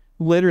where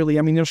literally,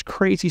 I mean, there's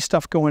crazy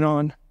stuff going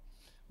on.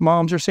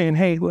 Moms are saying,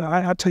 hey,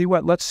 I'll tell you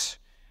what, let's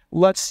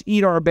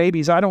eat our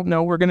babies. I don't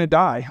know, we're going to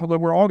die.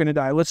 We're all going to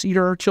die. Let's eat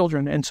our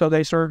children. And so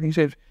he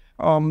said,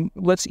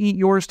 let's eat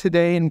yours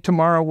today and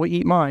tomorrow we'll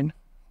eat mine.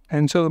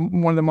 And so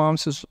one of the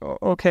moms says,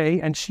 okay,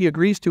 and she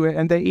agrees to it,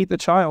 and they eat the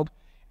child.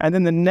 And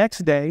then the next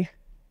day,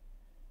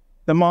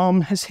 the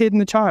mom has hidden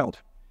the child.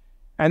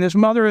 And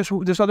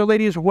this other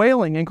lady is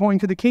wailing and going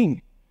to the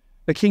king.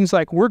 The king's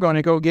like, we're going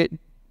to go get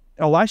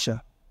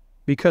Elisha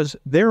because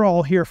they're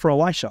all here for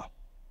Elisha.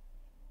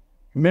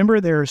 Remember,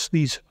 there's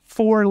these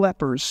 4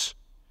 lepers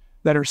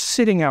that are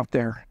sitting out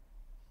there.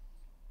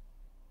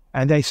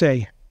 And they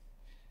say,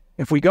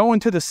 if we go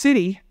into the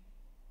city,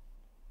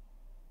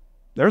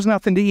 there's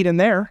nothing to eat in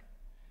there.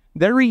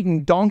 They're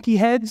eating donkey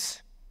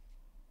heads.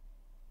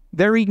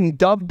 They're eating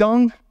dove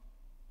dung.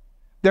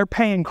 They're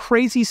paying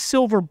crazy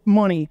silver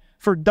money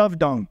for dove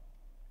dung.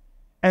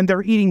 And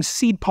they're eating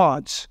seed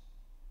pods.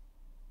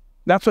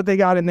 That's what they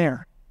got in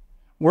there.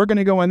 We're going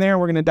to go in there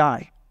and we're going to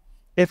die.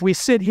 If we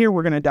sit here,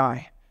 we're going to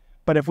die.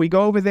 But if we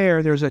go over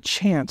there, there's a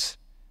chance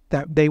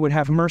that they would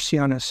have mercy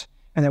on us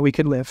and that we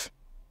could live.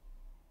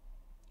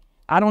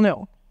 I don't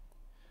know.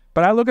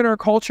 But I look at our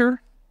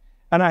culture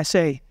and I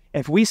say,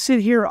 if we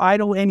sit here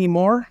idle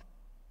anymore,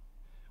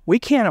 we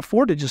can't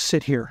afford to just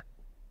sit here.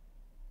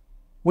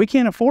 We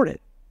can't afford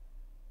it.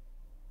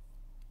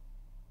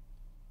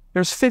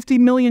 There's 50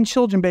 million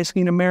children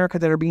basically in America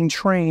that are being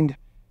trained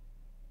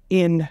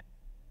in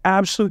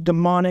absolute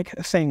demonic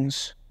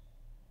things.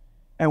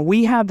 And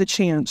we have the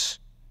chance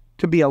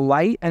to be a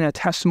light and a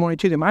testimony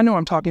to them. I know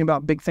I'm talking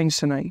about big things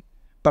tonight,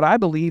 but I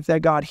believe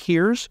that God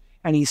hears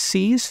and he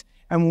sees,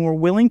 and when we're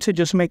willing to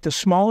just make the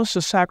smallest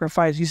of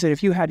sacrifice, he said,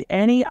 if you had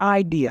any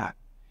idea,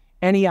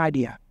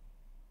 it'd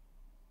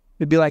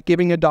be like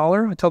giving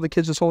 $1. I tell the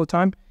kids this all the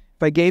time.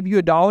 If I gave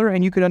you $1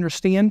 and you could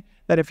understand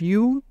that if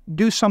you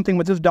do something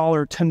with this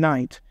 $1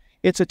 tonight,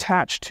 it's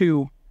attached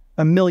to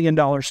 $1 million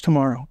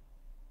tomorrow.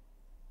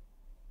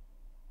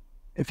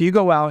 If you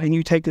go out and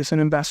you take this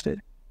and invest it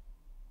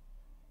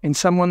in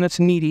someone that's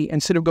needy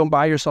instead of going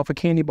buy yourself a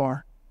candy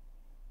bar,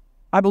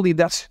 I believe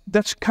that's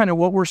kind of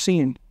what we're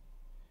seeing,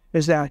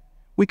 is that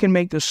we can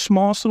make the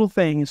smallest little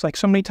thing. It's like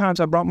so many times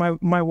I brought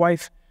my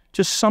wife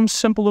just some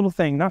simple little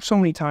thing, not so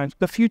many times,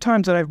 the few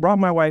times that I've brought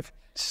my wife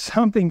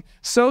something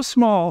so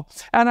small,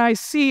 and I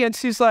see, and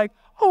she's like,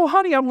 oh,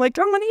 honey, I'm like,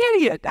 I'm an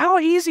idiot. How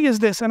easy is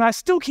this? And I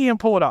still can't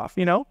pull it off,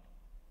 you know?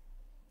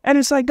 And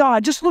it's like,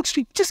 God, just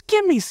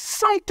give me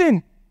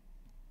something.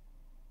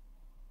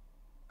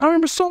 I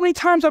remember so many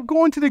times I'm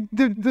going to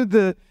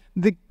the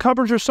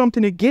cupboards or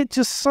something to get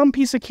just some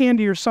piece of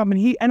candy or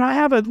something. And I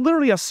have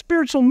literally a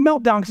spiritual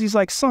meltdown because he's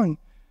like, son,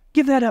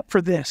 give that up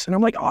for this. And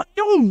I'm like, oh,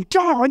 no.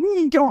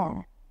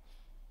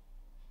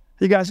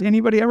 You guys,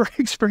 anybody ever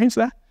experienced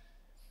that?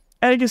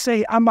 And I just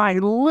say, am I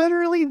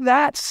literally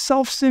that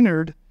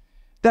self-centered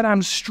that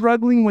I'm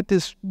struggling with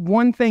this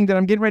one thing that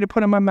I'm getting ready to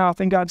put in my mouth?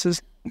 And God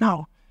says,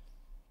 no,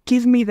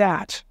 give me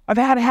that. I've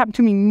had it happen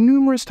to me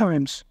numerous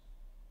times.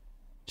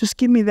 Just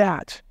give me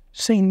that.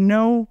 Say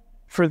no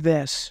for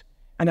this.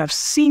 And I've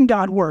seen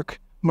God work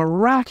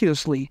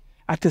miraculously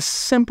at the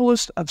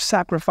simplest of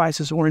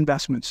sacrifices or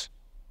investments.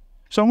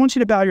 So I want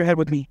you to bow your head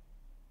with me.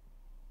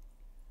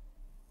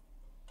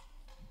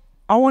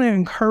 I want to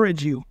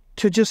encourage you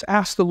to just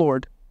ask the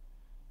Lord,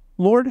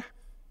 Lord,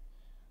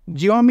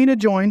 do you want me to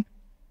join?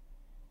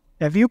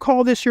 If you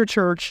call this your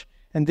church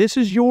and this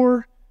is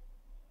your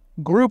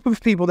group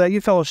of people that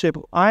you fellowship,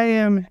 I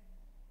am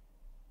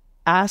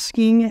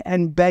asking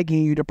and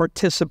begging you to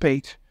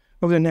participate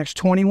over the next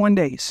 21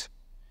 days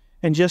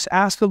and just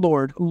ask the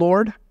Lord,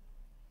 Lord,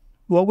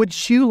 what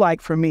would you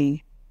like for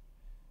me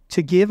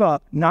to give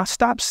up, not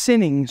stop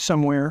sinning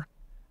somewhere,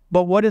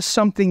 but what is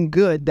something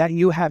good that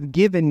you have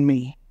given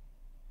me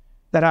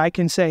that I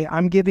can say,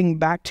 I'm giving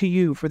back to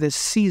you for this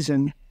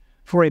season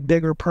for a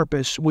bigger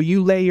purpose? Will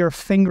you lay your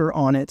finger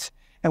on it?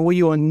 And will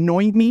you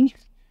anoint me?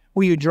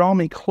 Will you draw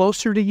me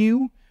closer to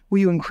you? Will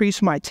you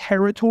increase my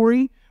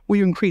territory? Will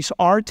you increase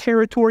our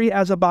territory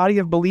as a body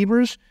of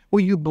believers?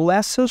 Will you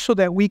bless us so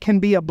that we can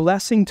be a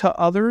blessing to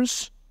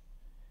others?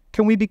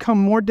 Can we become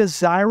more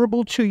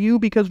desirable to you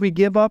because we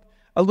give up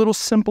a little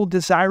simple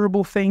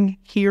desirable thing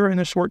here in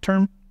the short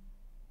term?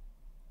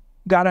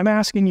 God, I'm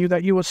asking you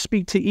that you will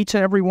speak to each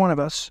and every one of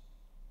us,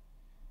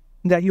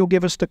 that you'll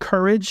give us the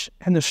courage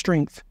and the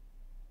strength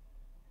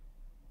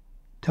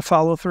to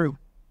follow through.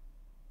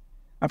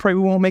 I pray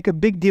we won't make a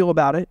big deal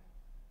about it,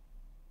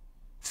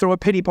 throw a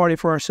pity party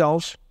for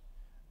ourselves,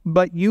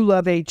 but you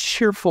love a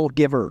cheerful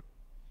giver.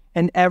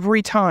 And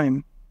every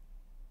time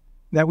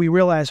that we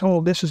realize,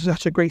 oh, this is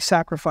such a great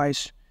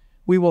sacrifice,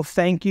 we will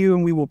thank you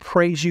and we will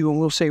praise you and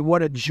we'll say,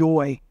 what a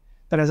joy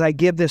that as I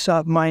give this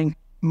up,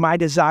 my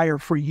desire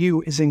for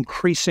you is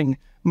increasing.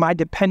 My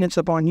dependence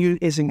upon you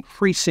is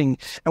increasing.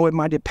 And with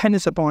my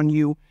dependence upon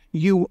you,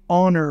 you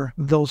honor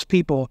those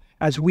people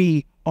as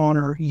we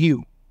honor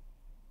you.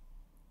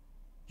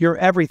 You're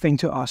everything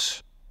to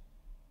us.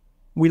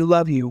 We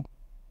love you.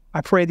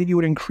 I pray that you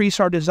would increase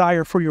our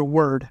desire for your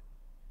word,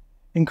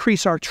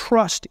 increase our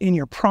trust in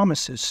your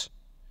promises,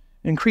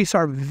 increase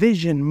our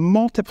vision,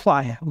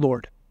 multiply,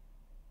 Lord.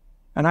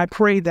 And I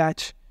pray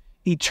that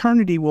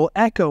eternity will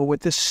echo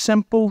with this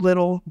simple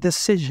little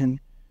decision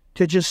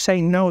to just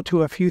say no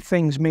to a few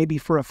things, maybe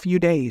for a few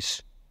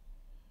days,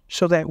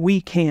 so that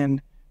we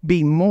can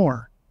be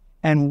more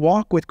and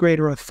walk with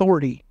greater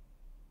authority.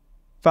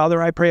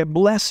 Father, I pray a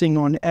blessing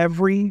on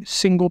every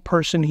single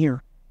person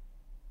here.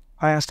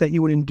 I ask that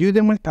you would endue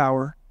them with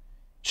power,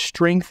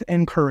 strength,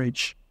 and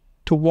courage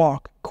to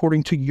walk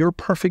according to your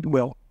perfect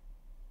will.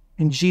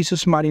 In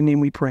Jesus' mighty name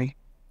we pray.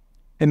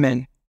 Amen.